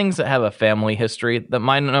love things that have a family history. That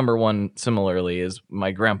my number one similarly is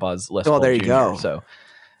my grandpa's Les Paul there you Jr. go. So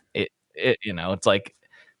it it's like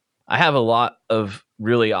I have a lot of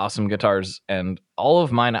really awesome guitars, and all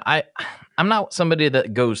of mine I'm not somebody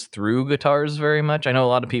that goes through guitars very much. I know a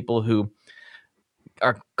lot of people who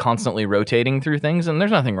are constantly rotating through things, and there's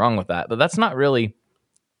nothing wrong with that, but that's not really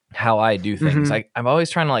how I do things. Mhm. I'm always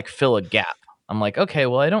trying to like fill a gap. I'm like, okay,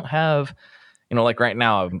 well, I don't have, like right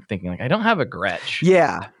now I'm thinking like I don't have a Gretsch.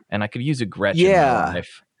 Yeah. And I could use a Gretsch Yeah. in my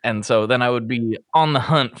life. And so then I would be on the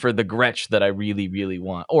hunt for the Gretsch that I really, really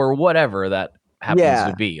want, or whatever that happens Yeah.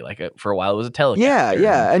 to be. Like for a while it was a Telecaster.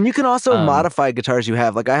 Yeah. And you can also modify modify guitars you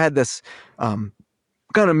have. Like I had this kind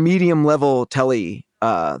of medium level Tele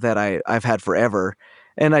that I've had forever.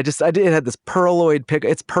 And it had this pearloid pick.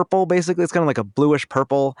 It's purple, basically. It's kind of like a bluish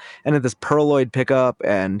purple, and it had this pearloid pickup.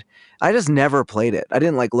 And I just never played it. I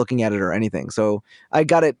didn't like looking at it or anything. So I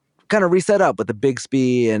got it kind of reset up with the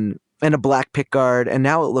Bigsby and a black pick guard, and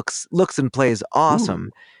now it looks and plays awesome.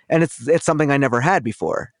 Ooh. And it's something I never had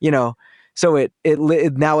before, So it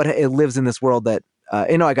lives in this world that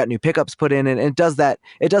I got new pickups put in, and it does that.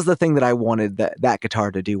 It does the thing that I wanted that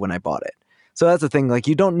guitar to do when I bought it. So that's the thing. Like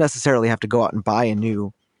you don't necessarily have to go out and buy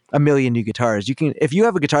a million new guitars. You can, if you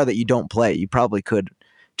have a guitar that you don't play, you probably could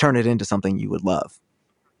turn it into something you would love.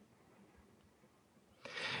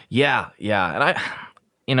 Yeah.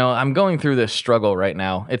 And I'm going through this struggle right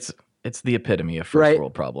now. It's the epitome of first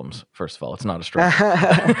world problems. First of all, it's not a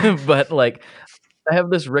struggle, but like I have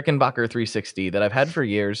this Rickenbacker 360 that I've had for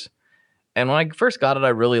years. And when I first got it, I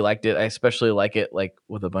really liked it. I especially like it like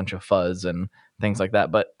with a bunch of fuzz and things like that.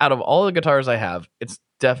 But out of all the guitars I have, it's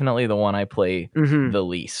definitely the one I play the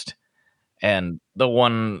least. And the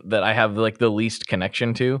one that I have like the least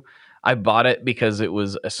connection to. I bought it because it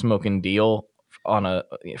was a smoking deal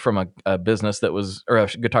from a business that was, or a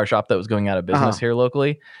guitar shop that was going out of business here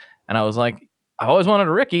locally. And I was like, I always wanted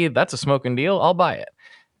a Ricky. That's a smoking deal. I'll buy it.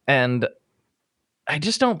 And I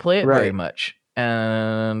just don't play it very much.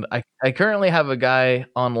 And I currently have a guy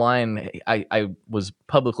online. I was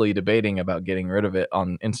publicly debating about getting rid of it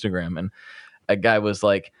on Instagram, and a guy was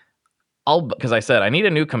like, because I said I need a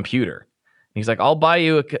new computer. He's like, I'll buy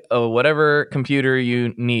you a whatever computer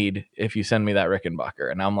you need if you send me that Rickenbacker.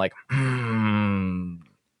 And I'm like, am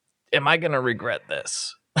I gonna regret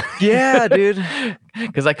this? Yeah, dude.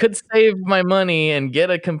 Because I could save my money and get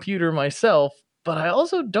a computer myself, but I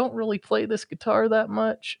also don't really play this guitar that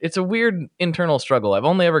much. It's a weird internal struggle. I've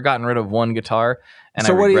only ever gotten rid of one guitar. And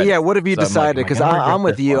so what have you decided? Because I'm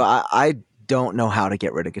with you. I don't know how to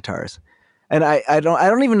get rid of guitars. And I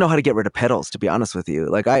don't even know how to get rid of pedals, to be honest with you.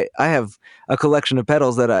 Like I have a collection of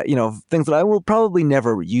pedals that things that I will probably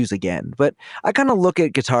never use again. But I kind of look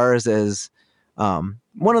at guitars as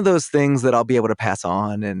one of those things that I'll be able to pass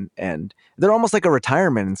on, and they're almost like a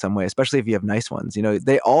retirement in some way, especially if you have nice ones.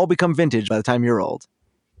 They all become vintage by the time you're old.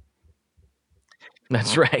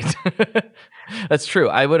 That's right. That's true.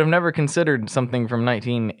 I would have never considered something from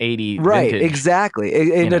 1980 right vintage, exactly.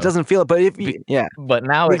 It doesn't feel it, but but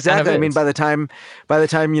now exactly. It kind of I mean, by the time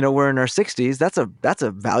we're in our 60s, that's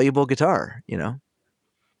a valuable guitar.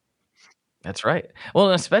 That's right. Well,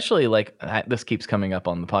 and especially like this keeps coming up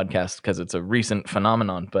on the podcast because it's a recent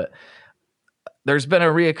phenomenon, but there's been a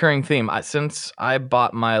reoccurring theme since I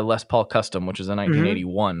bought my Les Paul Custom, which is a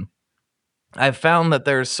 1981. I've found that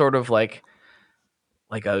there's sort of like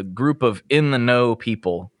a group of in the know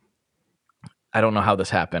people. I don't know how this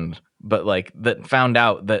happened, but like that found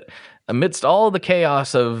out that amidst all the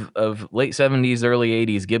chaos of late 70s, early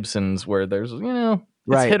 80s Gibsons, where there's,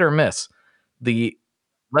 it's hit or miss, the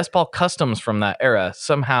Les Paul Customs from that era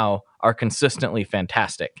somehow are consistently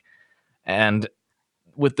fantastic. And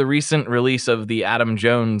with the recent release of the Adam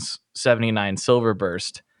Jones 79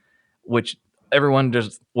 Silverburst, which everyone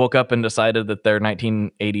just woke up and decided that their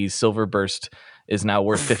 1980s Silverburst is now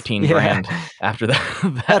worth 15 grand after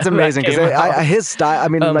that. That's amazing because his style, I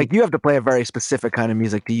mean, like you have to play a very specific kind of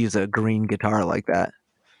music to use a green guitar like that.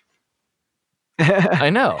 I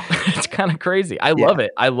know. It's kind of crazy. I love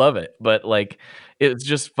it. But like, it's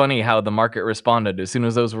just funny how the market responded. As soon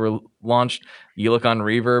as those were launched, you look on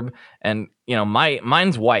Reverb and,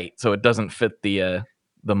 mine's white, so it doesn't fit the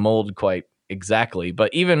the mold quite exactly,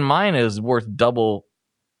 but even mine is worth double,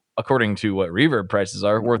 according to what Reverb prices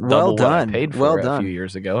are, worth Well double what I done. paid Well for it a few done.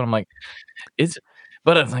 years ago. And I'm like,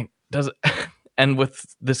 but I was like, does it? And with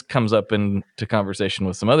this comes up into conversation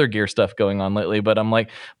with some other gear stuff going on lately, but I'm like,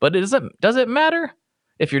 but does it matter?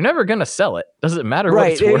 If you're never gonna sell it, does it matter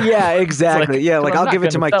what it's worth? Yeah, exactly. Like, yeah, 'cause like I'm I'll not give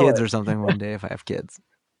it to gonna my sell kids it. or something one day if I have kids.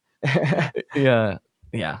 Yeah.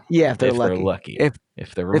 Yeah, if they're lucky. If they're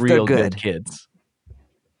if they're real good good. kids.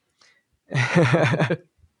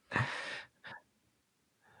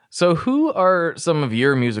 So who are some of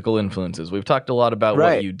your musical influences? We've talked a lot about what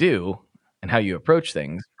Right. you do and how you approach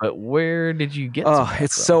things, but where did you get Oh, some of that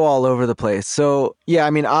it's from? so all over the place. So yeah, I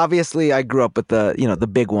mean, obviously, I grew up with the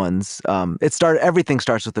big ones. Everything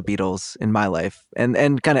starts with the Beatles in my life, and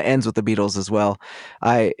kind of ends with the Beatles as well.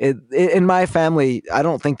 In my family, I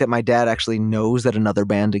don't think that my dad actually knows that another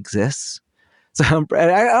band exists. So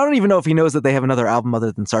I don't even know if he knows that they have another album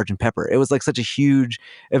other than Sgt. Pepper. It was like such a huge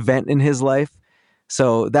event in his life.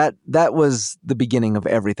 So that was the beginning of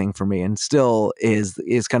everything for me, and still is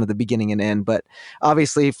kind of the beginning and end. But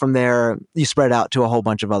obviously, from there, you spread out to a whole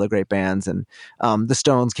bunch of other great bands, and the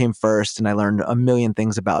Stones came first, and I learned a million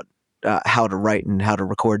things about how to write and how to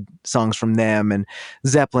record songs from them, and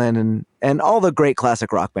Zeppelin, and all the great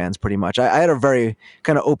classic rock bands. Pretty much, I had a very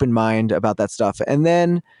kind of open mind about that stuff, and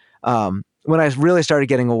then. When I really started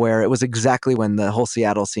getting aware, it was exactly when the whole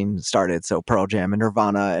Seattle scene started. So Pearl Jam and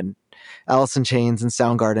Nirvana and Alice in Chains and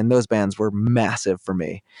Soundgarden, those bands were massive for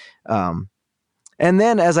me. And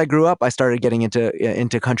then as I grew up, I started getting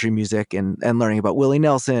into country music and learning about Willie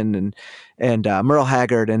Nelson and Merle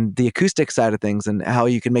Haggard and the acoustic side of things and how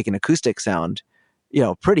you can make an acoustic sound,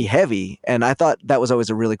 pretty heavy. And I thought that was always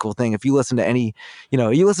a really cool thing. If you listen to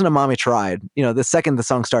you listen to Mommy Tried, the second the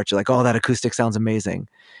song starts, you're like, oh, that acoustic sounds amazing.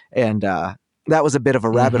 And that was a bit of a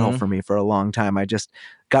rabbit hole for me for a long time. I just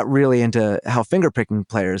got really into how fingerpicking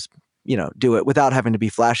players, do it without having to be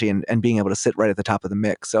flashy and being able to sit right at the top of the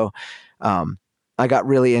mix. So I got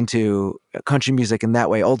really into country music in that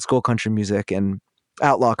way, old school country music and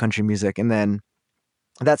outlaw country music. And then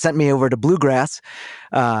that sent me over to bluegrass.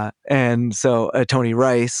 And so Tony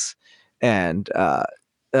Rice and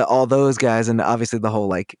all those guys, and obviously the whole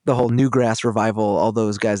newgrass revival, all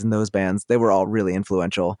those guys in those bands, they were all really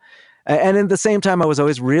influential. And at the same time, I was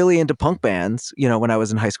always really into punk bands, when I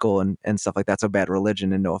was in high school and stuff like that. So Bad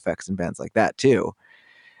Religion and NoFX and bands like that too.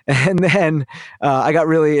 And then I got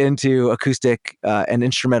really into acoustic and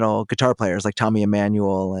instrumental guitar players like Tommy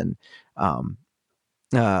Emmanuel and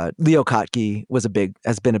Leo Kottke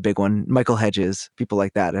has been a big one. Michael Hedges, people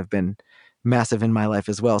like that have been massive in my life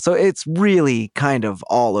as well. So it's really kind of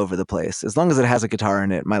all over the place. As long as it has a guitar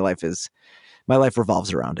in it, my life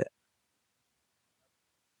revolves around it.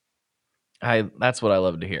 That's what I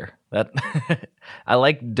love to hear. That I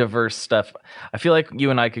like diverse stuff. I feel like you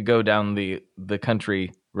and I could go down the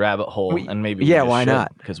country rabbit hole, and maybe why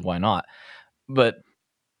not? Because why not? But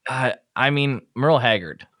I mean, Merle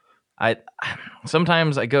Haggard.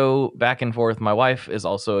 Sometimes I go back and forth. My wife is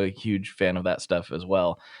also a huge fan of that stuff as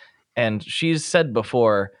well, and she's said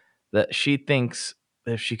before that she thinks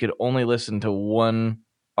that if she could only listen to one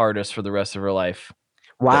artist for the rest of her life,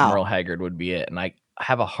 that Merle Haggard would be it. And I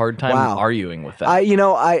have a hard time arguing with that.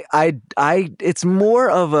 It's more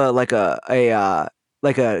of a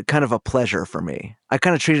kind of a pleasure for me. I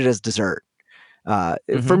kind of treat it as dessert.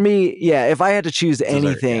 For me, yeah, if I had to choose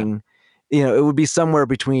anything, it would be somewhere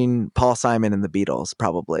between Paul Simon and the Beatles,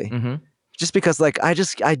 probably. Just because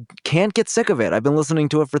I can't get sick of it. I've been listening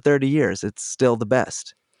to it for 30 years. It's still the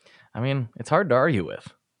best. I mean, it's hard to argue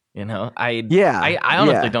with, I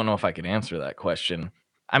honestly don't know if I could answer that question.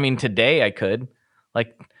 I mean, today I could.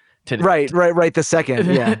 Right. The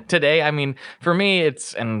second, yeah. Today, I mean, for me,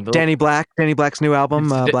 it's Danny Black's new album,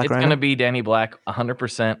 Black Rhino. It's going to be Danny Black,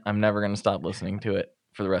 100%. I'm never going to stop listening to it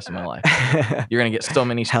for the rest of my life. You're going to get so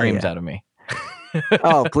many streams out of me.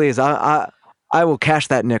 Oh, please, I will cash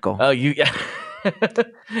that nickel. Oh, you're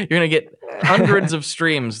going to get hundreds of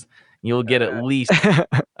streams. You'll get at least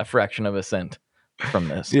a fraction of a cent from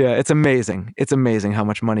this. Yeah, it's amazing. It's amazing how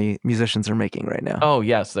much money musicians are making right now. Oh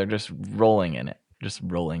yes, they're just rolling in it.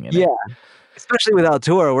 Yeah, especially without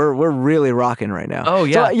tour, we're really rocking right now. Oh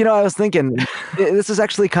yeah. So, I was thinking this is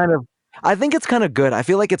actually I think it's kind of good. I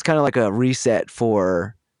feel like it's kind of like a reset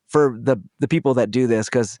for the people that do this,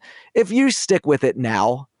 because if you stick with it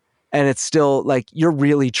now and it's still like you're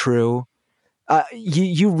really true,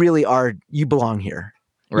 you really are, you belong here.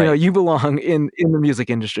 Right. You belong in the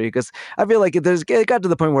music industry, because I feel like it got to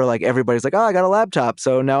the point where like everybody's like, oh, I got a laptop,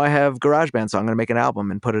 so now I have GarageBand, so I'm going to make an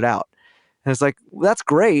album and put it out. And it's like, well, that's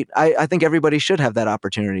great. I think everybody should have that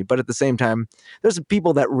opportunity. But at the same time, there's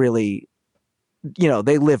people that really,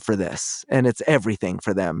 they live for this and it's everything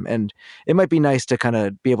for them. And it might be nice to kind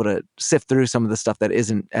of be able to sift through some of the stuff that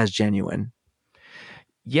isn't as genuine.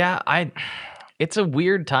 Yeah, it's a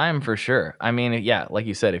weird time for sure. I mean, yeah, like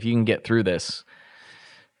you said, if you can get through this,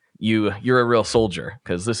 you're a real soldier,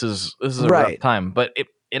 because this is a rough time. But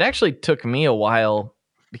it actually took me a while,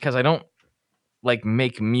 because I don't like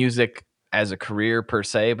make music as a career per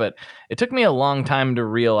se, but it took me a long time to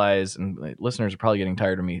realize, and listeners are probably getting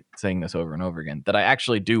tired of me saying this over and over again, that I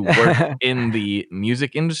actually do work in the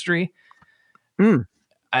music industry.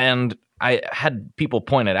 And I had people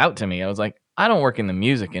point it out to me. I was like, I don't work in the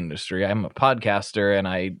music industry. I'm a podcaster and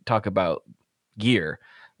I talk about gear,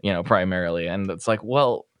 primarily. And it's like,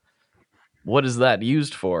 well, what is that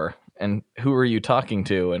used for? And who are you talking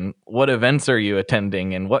to? And what events are you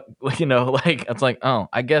attending? And what, it's like, oh,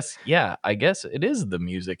 I guess it is the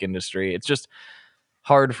music industry. It's just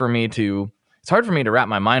hard for me to wrap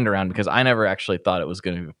my mind around, because I never actually thought it was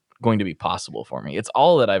going to be possible for me. It's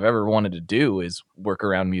all that I've ever wanted to do is work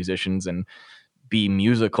around musicians and be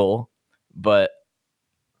musical, but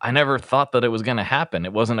I never thought that it was going to happen.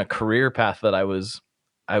 It wasn't a career path that I was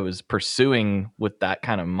pursuing with that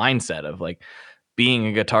kind of mindset of like being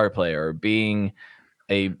a guitar player or being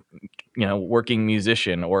a working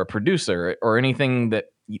musician or a producer or anything that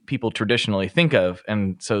people traditionally think of.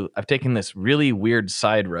 And so I've taken this really weird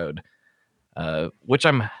side road, which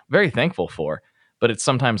I'm very thankful for, but it's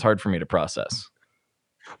sometimes hard for me to process.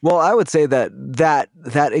 Well, I would say that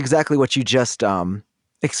exactly what you just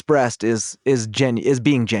expressed is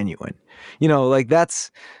being genuine. Like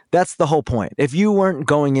that's the whole point. If you weren't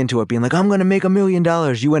going into it being like, I'm going to make $1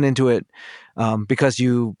 million, you went into it because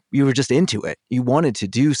you were just into it. You wanted to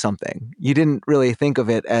do something. You didn't really think of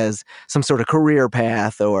it as some sort of career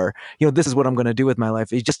path or, this is what I'm going to do with my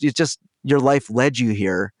life. It's just your life led you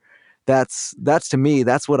here. That's to me,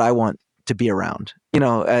 that's what I want to be around, and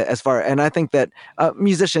I think that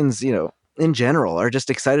musicians, in general, are just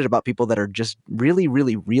excited about people that are just really,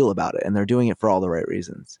 really real about it. And they're doing it for all the right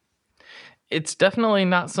reasons. It's definitely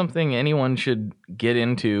not something anyone should get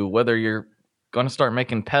into, whether you're going to start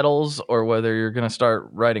making pedals or whether you're going to start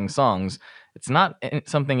writing songs. It's not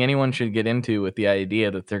something anyone should get into with the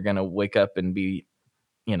idea that they're going to wake up and be,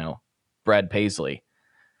 Brad Paisley.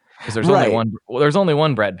 Because there's only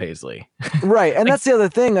one Brad Paisley. Right. And that's the other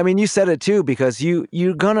thing. I mean, you said it too, because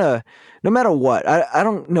you're gonna, no matter what, I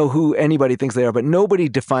don't know who anybody thinks they are, but nobody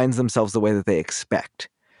defines themselves the way that they expect.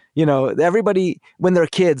 Everybody, when they're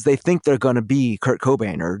kids, they think they're going to be Kurt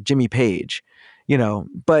Cobain or Jimmy Page,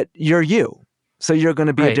 but you're you. So you're going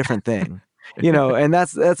to be a different thing, and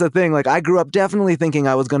that's the thing. Like, I grew up definitely thinking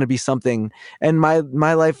I was going to be something, and my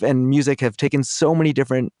life and music have taken so many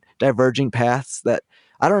different diverging paths that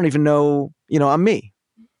I don't even know, I'm me.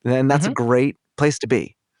 And that's a great place to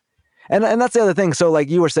be. And that's the other thing. So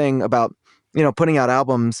like you were saying about, putting out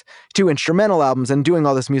albums, 2 instrumental albums, and doing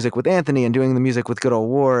all this music with Anthony and doing the music with Good Old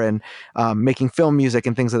War and making film music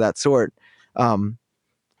and things of that sort.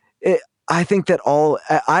 I think that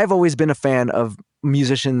I've always been a fan of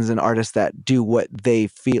musicians and artists that do what they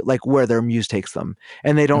feel like, where their muse takes them,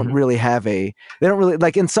 and they don't really have they don't really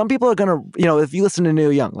like. And some people are gonna, if you listen to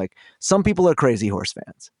Neil Young, like some people are Crazy Horse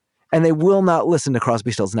fans, and they will not listen to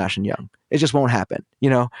Crosby, Stills, Nash and Young. It just won't happen,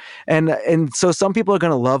 And so some people are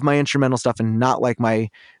gonna love my instrumental stuff and not like my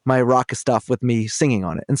rock stuff with me singing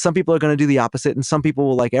on it. And some people are gonna do the opposite, and some people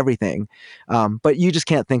will like everything. But you just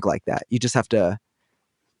can't think like that. You just have to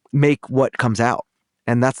make what comes out.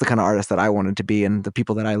 And that's the kind of artist that I wanted to be and the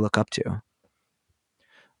people that I look up to.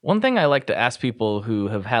 One thing I like to ask people who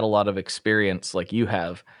have had a lot of experience like you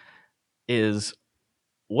have is,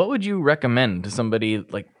 what would you recommend to somebody,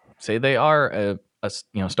 like, say they are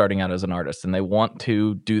starting out as an artist and they want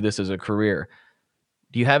to do this as a career?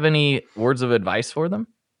 Do you have any words of advice for them?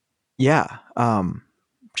 Yeah.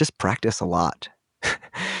 Just practice a lot.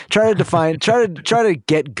 try to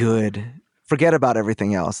get good. Forget about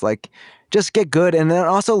everything else. Like, just get good, and then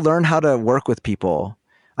also learn how to work with people.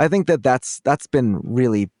 I think that's been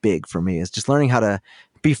really big for me, is just learning how to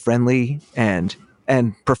be friendly and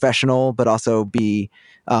professional, but also be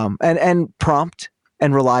and prompt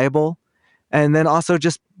and reliable, and then also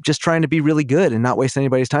just trying to be really good and not waste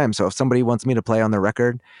anybody's time. So if somebody wants me to play on their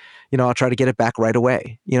record, I'll try to get it back right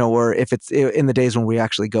away, or if it's in the days when we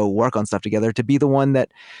actually go work on stuff together, to be the one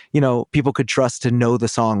that, people could trust to know the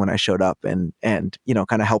song when I showed up and kind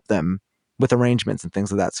of help them with arrangements and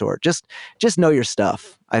things of that sort. Just know your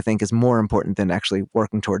stuff, I think, is more important than actually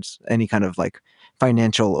working towards any kind of like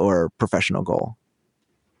financial or professional goal.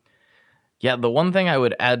 Yeah. The one thing I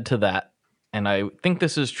would add to that and I think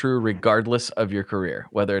this is true regardless of your career,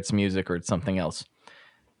 whether it's music or it's something else.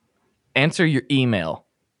 Answer your email.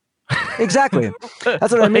 Exactly.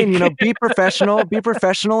 That's what I mean. Be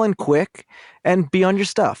professional and quick, and be on your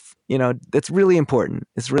stuff. It's really important.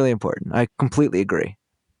 It's really important. I completely agree.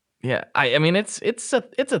 Yeah, I mean it's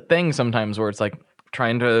a thing sometimes where it's like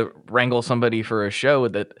trying to wrangle somebody for a show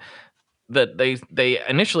that they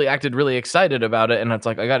initially acted really excited about it, and it's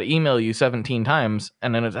like, I got to email you 17 times,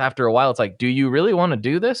 and then after a while it's like, do you really want to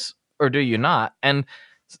do this or do you not? And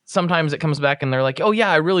sometimes it comes back and they're like, oh yeah,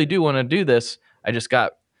 I really do want to do this. I just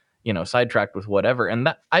got sidetracked with whatever, and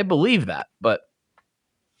that I believe that, but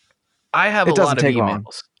I have a lot of emails. Long.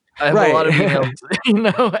 I have a lot of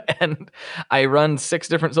emails, and I run 6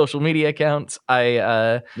 different social media accounts.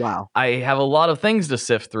 I have a lot of things to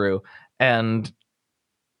sift through, and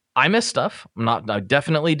I miss stuff. I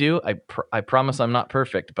definitely do. I promise I'm not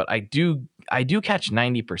perfect, but I do catch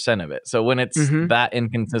 90% of it. So when it's that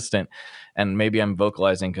inconsistent, and maybe I'm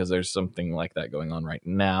vocalizing because there's something like that going on right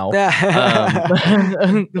now,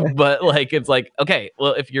 but like it's like, okay,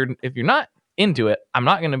 well, if you're not into it, I'm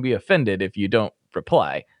not going to be offended if you don't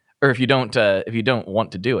reply, or if you don't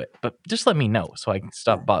want to do it. But just let me know so I can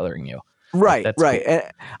stop bothering you. Right, right. Cool. And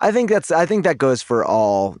I think that goes for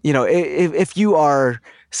all. If you are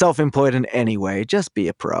self-employed in any way, just be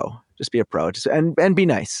a pro. Just be a pro. And be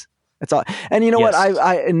nice. That's all. And you know what?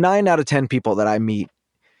 I 9 out of 10 people that I meet,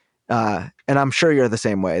 and I'm sure you're the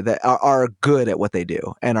same way, that are good at what they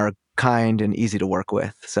do and are kind and easy to work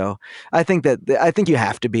with. So I think you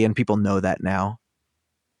have to be, and people know that now.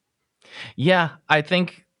 Yeah, I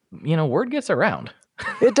think word gets around.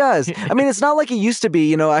 It does. I mean, it's not like it used to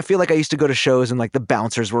be. I feel like I used to go to shows and like the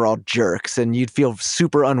bouncers were all jerks, and you'd feel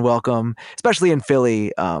super unwelcome, especially in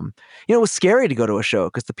Philly. It was scary to go to a show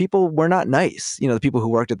because the people were not nice. The people who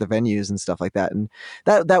worked at the venues and stuff like that, and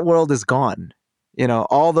that world is gone.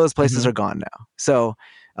 All those places are gone now. So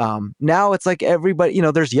now it's like everybody.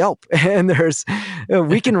 There's Yelp, and there's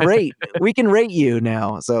we can rate you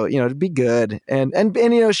now. So to be good and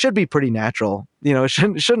it should be pretty natural. It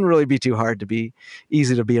shouldn't really be too hard to be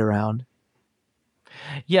easy to be around.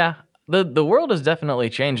 Yeah, the world has definitely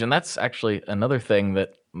changed, and that's actually another thing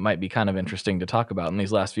that might be kind of interesting to talk about in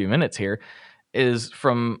these last few minutes here, is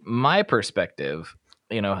from my perspective,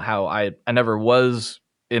 how I never was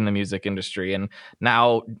in the music industry, and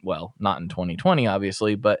now, well, not in 2020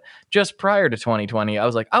 obviously, but just prior to 2020, I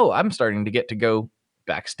was like, oh, I'm starting to get to go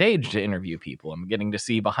backstage to interview people. I'm getting to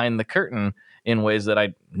see behind the curtain in ways that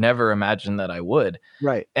I never imagined that I would.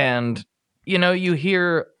 Right. And you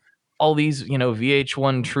hear all these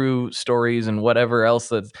VH1 True stories and whatever else,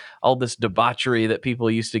 that's all this debauchery that people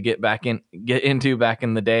used to get into back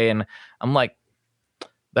in the day, and I'm like,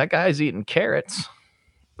 that guy's eating carrots.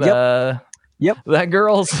 Yep. That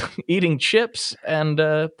girl's eating chips and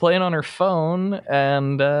playing on her phone,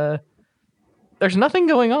 and there's nothing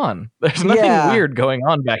going on. There's nothing weird going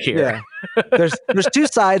on back here. Yeah. There's 2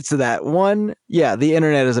 sides to that. One, the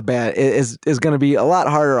internet is going to be a lot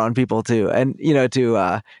harder on people too, and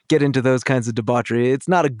to get into those kinds of debauchery, it's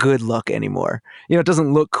not a good look anymore. It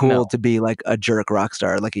doesn't look cool to be like a jerk rock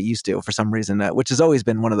star like it used to for some reason, which has always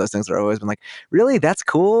been one of those things where I've always been like, really, that's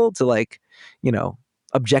cool to like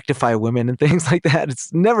objectify women and things like that.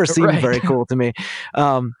 It's never seemed very cool to me.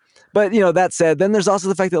 But that said, then there's also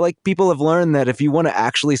the fact that like people have learned that if you want to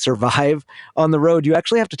actually survive on the road, you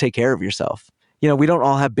actually have to take care of yourself. We don't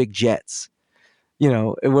all have big jets.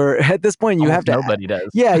 We're at this point, nobody does.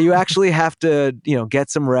 Yeah, you actually have to,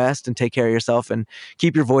 get some rest and take care of yourself and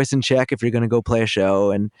keep your voice in check if you're going to go play a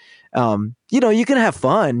show. And, you can have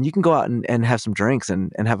fun. You can go out and have some drinks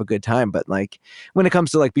and have a good time. But like when it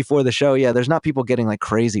comes to like before the show, there's not people getting like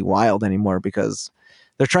crazy wild anymore because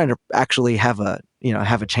they're trying to actually have a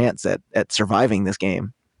chance at surviving this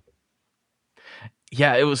game.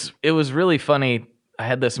 Yeah, it was really funny. I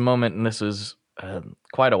had this moment, and this was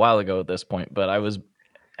quite a while ago at this point, but I was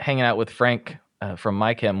hanging out with Frank from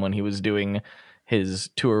My Chem when he was doing his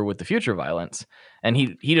tour with the Future Violence, and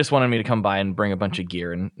he just wanted me to come by and bring a bunch of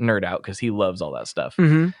gear and nerd out because he loves all that stuff.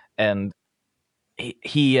 And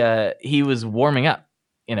he was warming up,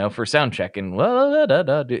 for sound check, and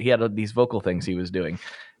he had these vocal things he was doing,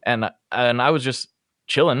 and I was just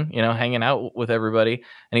chilling, hanging out with everybody,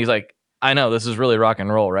 and he's like, I know this is really rock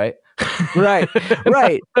and roll, right? Right.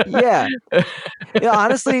 Yeah.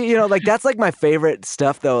 Honestly, like that's like my favorite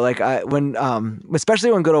stuff though. Like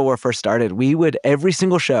especially when Good Old War first started, we would every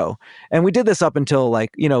single show, and we did this up until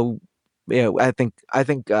like, I think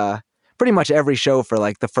pretty much every show for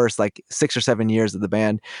like the first like 6 or 7 years of the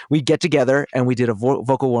band, we'd get together and we did a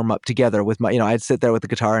vocal warm up together with my, I'd sit there with the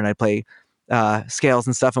guitar and I'd play scales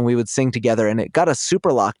and stuff, and we would sing together, and it got us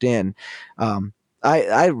super locked in.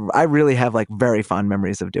 I really have like very fond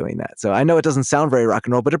memories of doing that. So I know it doesn't sound very rock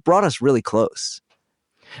and roll, but it brought us really close.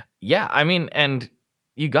 Yeah, I mean, and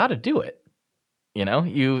you got to do it.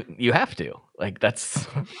 You have to. Like that's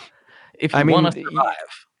if you want to survive,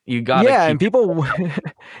 you got to. Yeah, and people,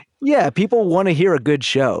 people want to hear a good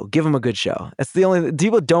show. Give them a good show. That's the only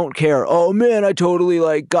people don't care. Oh man, I totally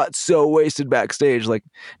like got so wasted backstage. Like,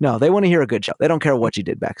 no, they want to hear a good show. They don't care what you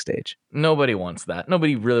did backstage. Nobody wants that.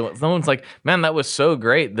 Nobody really wants. No one's like, man, that was so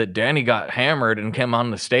great that Danny got hammered and came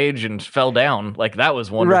on the stage and fell down. Like that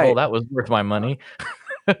was wonderful. Right. That was worth my money.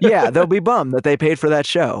 Yeah, they'll be bummed that they paid for that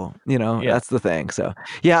show. That's the thing. So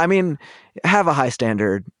yeah, I mean, have a high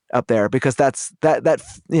standard up there, because that's that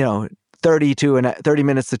 30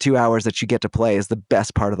 minutes to 2 hours that you get to play is the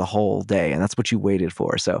best part of the whole day, and that's what you waited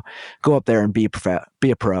for. So go up there and be a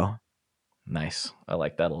pro. Nice. I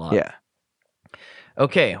like that a lot. Yeah.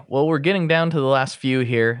 Okay, well, we're getting down to the last few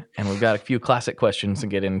here, and we've got a few classic questions to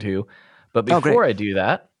get into. But before I do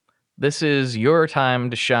that, this is your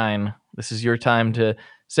time to shine. This is your time to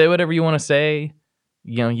say whatever you want to say.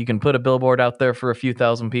 You can put a billboard out there for a few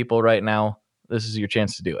thousand people right now. This is your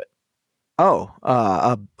chance to do it. Oh,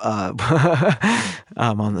 I'm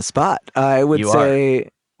on the spot. I would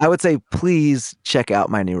say, please check out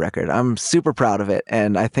my new record. I'm super proud of it,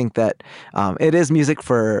 and I think that it is music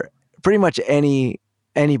for pretty much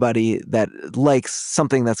anybody that likes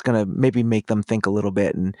something that's gonna maybe make them think a little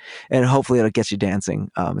bit, and hopefully it'll get you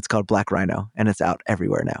dancing. It's called Black Rhino, and it's out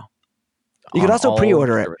everywhere now. You could also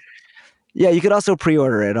pre-order it. Yeah, you could also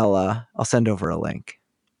pre-order it. I'll send over a link.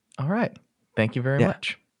 All right. Thank you very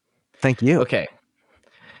much. Thank you. Okay.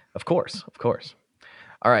 Of course.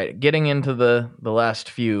 All right. Getting into the last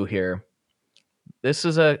few here. This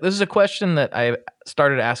is a question that I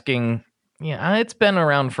started asking. Yeah, it's been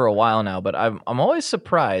around for a while now, but I'm always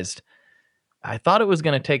surprised. I thought it was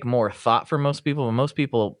going to take more thought for most people, but most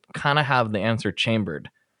people kind of have the answer chambered,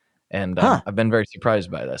 and I've been very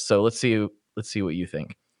surprised by this. So let's see what you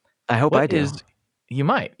think. I hope I do. You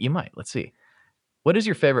might. Let's see. What is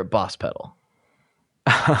your favorite Boss pedal?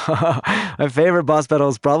 My favorite Boss pedal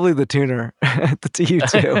is probably the tuner, the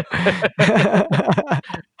TU2.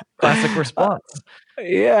 Classic response.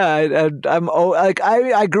 Yeah,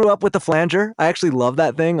 I grew up with the flanger. I actually love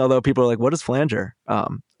that thing. Although people are like, "What is flanger?"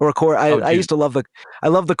 Or a chorus. I used to love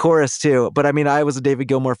the chorus too. But I mean, I was a David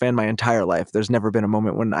Gilmour fan my entire life. There's never been a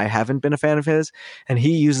moment when I haven't been a fan of his, and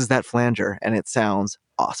he uses that flanger, and it sounds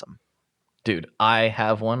awesome. Dude, I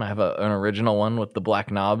have one. I have an original one with the black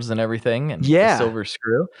knobs and everything, and the silver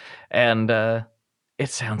screw, and it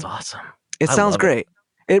sounds awesome. It sounds great.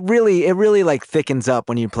 It really like thickens up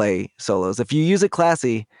when you play solos. If you use it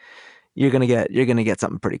classy, you're gonna get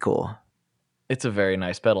something pretty cool. It's a very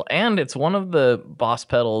nice pedal, and it's one of the Boss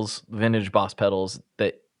pedals, vintage Boss pedals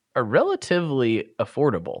that are relatively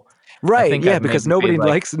affordable. Right? Yeah, because nobody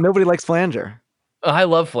likes flanger. I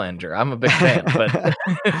love flanger. I'm a big fan, but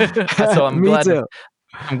so I'm glad. Too.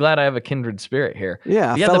 I'm glad I have a kindred spirit here.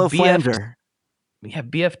 Yeah, fellow flanger. Yeah,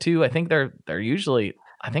 BF2. I think they're usually.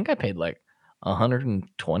 I think I paid like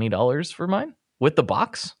 $120 for mine with the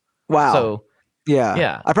box. Wow. So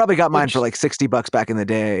yeah. I probably got mine for like $60 back in the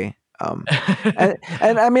day.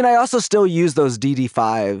 And I mean, I also still use those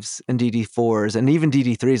DD5s and DD4s and even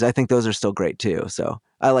DD3s. I think those are still great too. So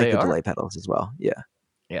I like the delay pedals as well. Yeah.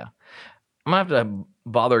 Yeah. I'm going to have to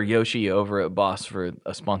bother Yoshi over at Boss for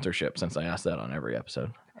a sponsorship, since I asked that on every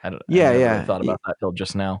episode. I never really thought about that till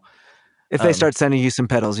just now. If they start sending you some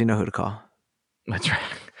pedals, you know who to call. That's right.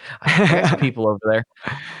 I got some people over there.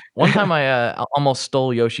 One time I almost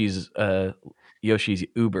stole Yoshi's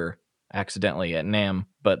Uber accidentally at NAMM,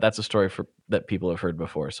 but that's a story that people have heard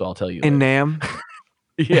before, so I'll tell you. In NAMM?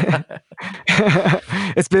 Yeah.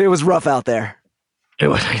 It was rough out there.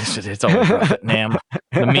 It's always rough at NAMM,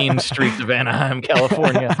 the mean streets of Anaheim,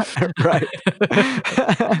 California. Right.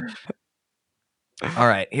 All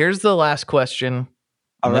right, here's the last question.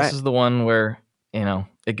 This is the one where,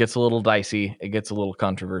 it gets a little dicey, it gets a little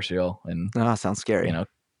controversial, and sounds scary.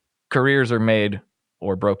 Careers are made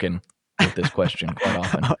or broken with this question quite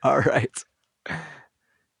often. All right.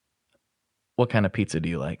 What kind of pizza do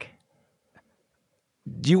you like?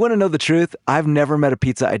 Do you want to know the truth? I've never met a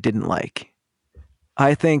pizza I didn't like.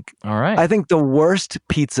 I think the worst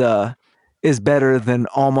pizza is better than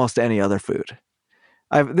almost any other food.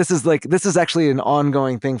 This is actually an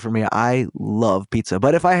ongoing thing for me. I love pizza,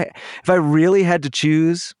 but if I really had to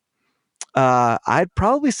choose, I'd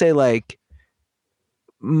probably say like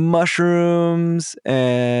mushrooms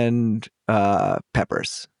and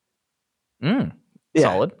peppers.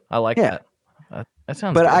 Solid. I like that. That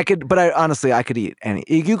sounds But good. Honestly, I could eat any.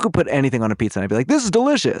 You could put anything on a pizza and I'd be like, this is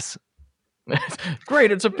delicious.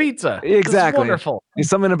 Great, it's a pizza. Exactly. This is wonderful.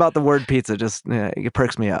 Something about the word pizza just it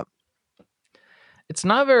perks me up. It's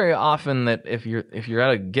not very often that if you're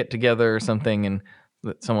at a get together or something and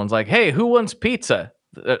someone's like, "Hey, who wants pizza?"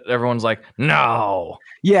 Everyone's like, "No."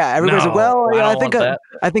 Yeah, everybody's like, No, well, I don't want that.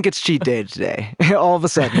 I think it's cheat day today. All of a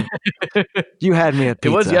sudden, you had me at It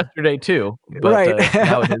pizza. was yesterday too, but Right.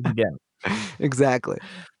 now it is again. Exactly.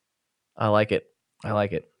 I like it.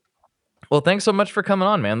 Well, thanks so much for coming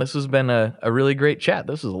on, man. This has been a really great chat.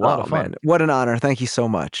 This was a lot of fun. Man. What an honor. Thank you so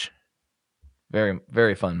much. Very,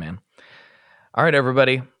 very fun, man. All right,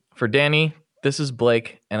 everybody. For Danny, this is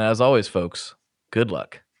Blake. And as always, folks, good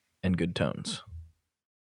luck and good tones.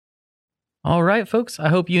 All right, folks. I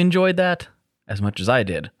hope you enjoyed that as much as I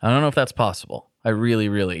did. I don't know if that's possible. I really,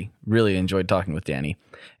 really, really enjoyed talking with Danny.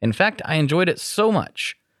 In fact, I enjoyed it so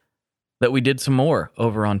much that we did some more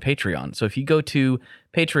over on Patreon. So if you go to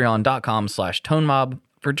patreon.com/tonemob,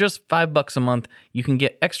 for just $5 a month, you can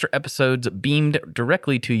get extra episodes beamed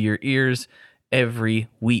directly to your ears every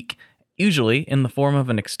week, usually in the form of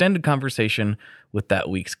an extended conversation with that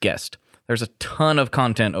week's guest. There's a ton of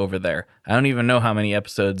content over there. I don't even know how many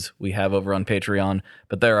episodes we have over on Patreon,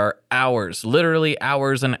 but there are hours, literally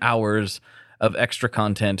hours and hours of extra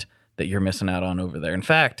content that you're missing out on over there. In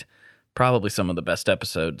fact, probably some of the best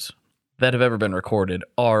episodes that have ever been recorded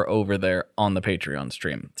are over there on the Patreon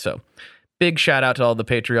stream. So big shout out to all the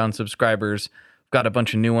Patreon subscribers. Got a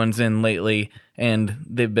bunch of new ones in lately, and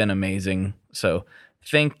they've been amazing. So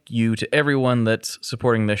thank you to everyone that's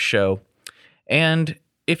supporting this show. And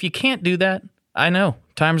if you can't do that, I know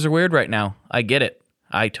times are weird right now. I get it.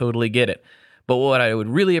 I totally get it. But what I would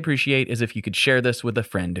really appreciate is if you could share this with a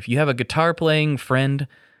friend. If you have a guitar playing friend,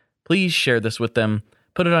 please share this with them.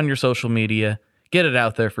 Put it on your social media. Get it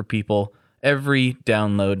out there for people. Every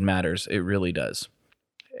download matters. It really does.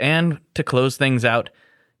 And to close things out,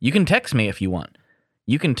 you can text me if you want.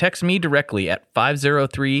 You can text me directly at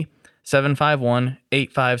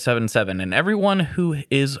 503-751-8577. And everyone who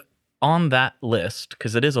is on that list,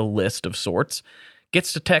 because it is a list of sorts,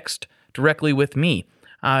 gets to text directly with me.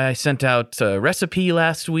 I sent out a recipe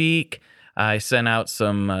last week. I sent out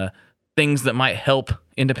some things that might help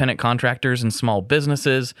independent contractors and small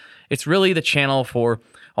businesses. It's really the channel for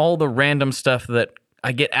all the random stuff that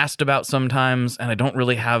I get asked about sometimes, and I don't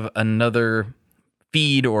really have another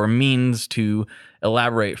feed or means to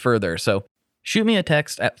elaborate further. So shoot me a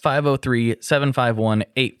text at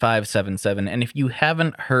 503-751-8577. And if you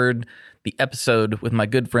haven't heard the episode with my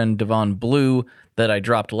good friend Devon Blue that I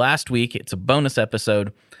dropped last week, it's a bonus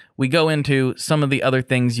episode. We go into some of the other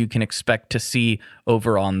things you can expect to see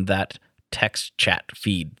over on that text chat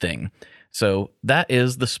feed thing. So that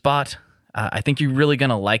is the spot. I think you're really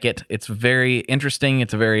going to like it. It's very interesting.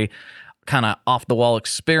 It's a very kind of off-the-wall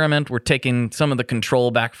experiment. We're taking some of the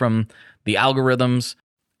control back from the algorithms.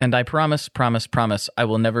 And I promise, I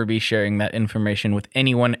will never be sharing that information with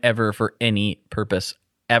anyone ever for any purpose,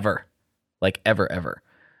 ever. Like, ever.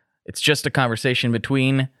 It's just a conversation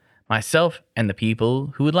between myself and the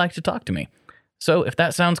people who would like to talk to me. So if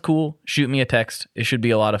that sounds cool, shoot me a text. It should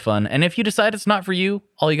be a lot of fun. And if you decide it's not for you,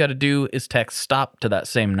 all you got to do is text STOP to that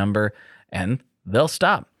same number, and they'll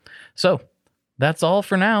stop. So that's all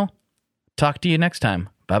for now. Talk to you next time.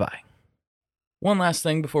 Bye-bye. One last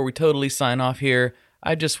thing before we totally sign off here.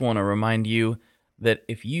 I just want to remind you that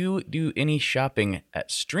if you do any shopping at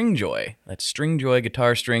Stringjoy, that's Stringjoy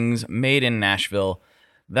guitar strings made in Nashville,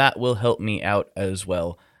 that will help me out as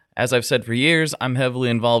well. As I've said for years, I'm heavily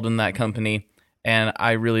involved in that company, and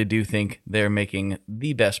I really do think they're making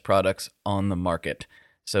the best products on the market.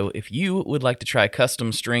 So if you would like to try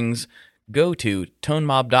custom strings, go to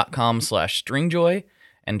tonemob.com/stringjoy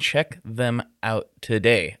and check them out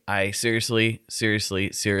today. I seriously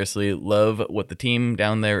love what the team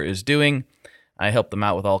down there is doing. I help them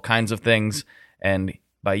out with all kinds of things, and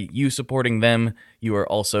by you supporting them, you are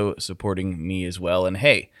also supporting me as well. And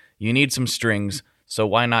hey, you need some strings, so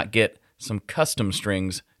why not get some custom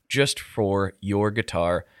strings just for your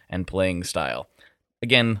guitar and playing style?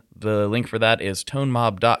 Again, the link for that is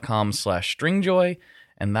tonemob.com/stringjoy,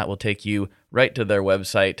 and that will take you right to their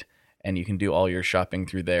website, and you can do all your shopping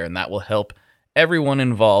through there, and that will help everyone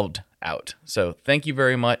involved out. So thank you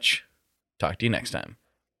very much. Talk to you next time.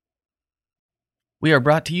 We are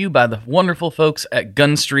brought to you by the wonderful folks at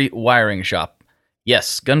Gun Street Wiring Shop.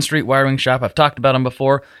 Yes, Gun Street Wiring Shop. I've talked about them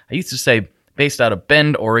before. I used to say based out of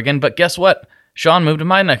Bend, Oregon, but guess what? Sean moved to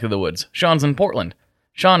my neck of the woods. Sean's in Portland.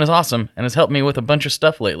 Sean is awesome and has helped me with a bunch of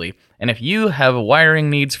stuff lately. And if you have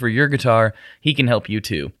wiring needs for your guitar, he can help you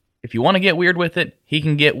too. If you want to get weird with it, he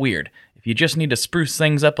can get weird. If you just need to spruce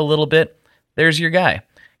things up a little bit, there's your guy.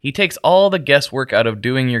 He takes all the guesswork out of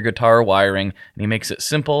doing your guitar wiring, and he makes it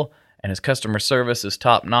simple, and his customer service is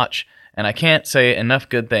top-notch, and I can't say enough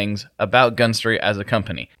good things about Gun Street as a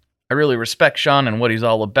company. I really respect Sean and what he's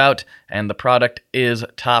all about, and the product is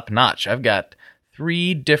top-notch. I've got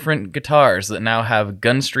 3 different guitars that now have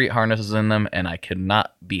Gun Street harnesses in them, and I could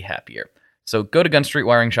not be happier. So go to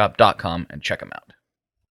gunstreetwiringshop.com and check them out.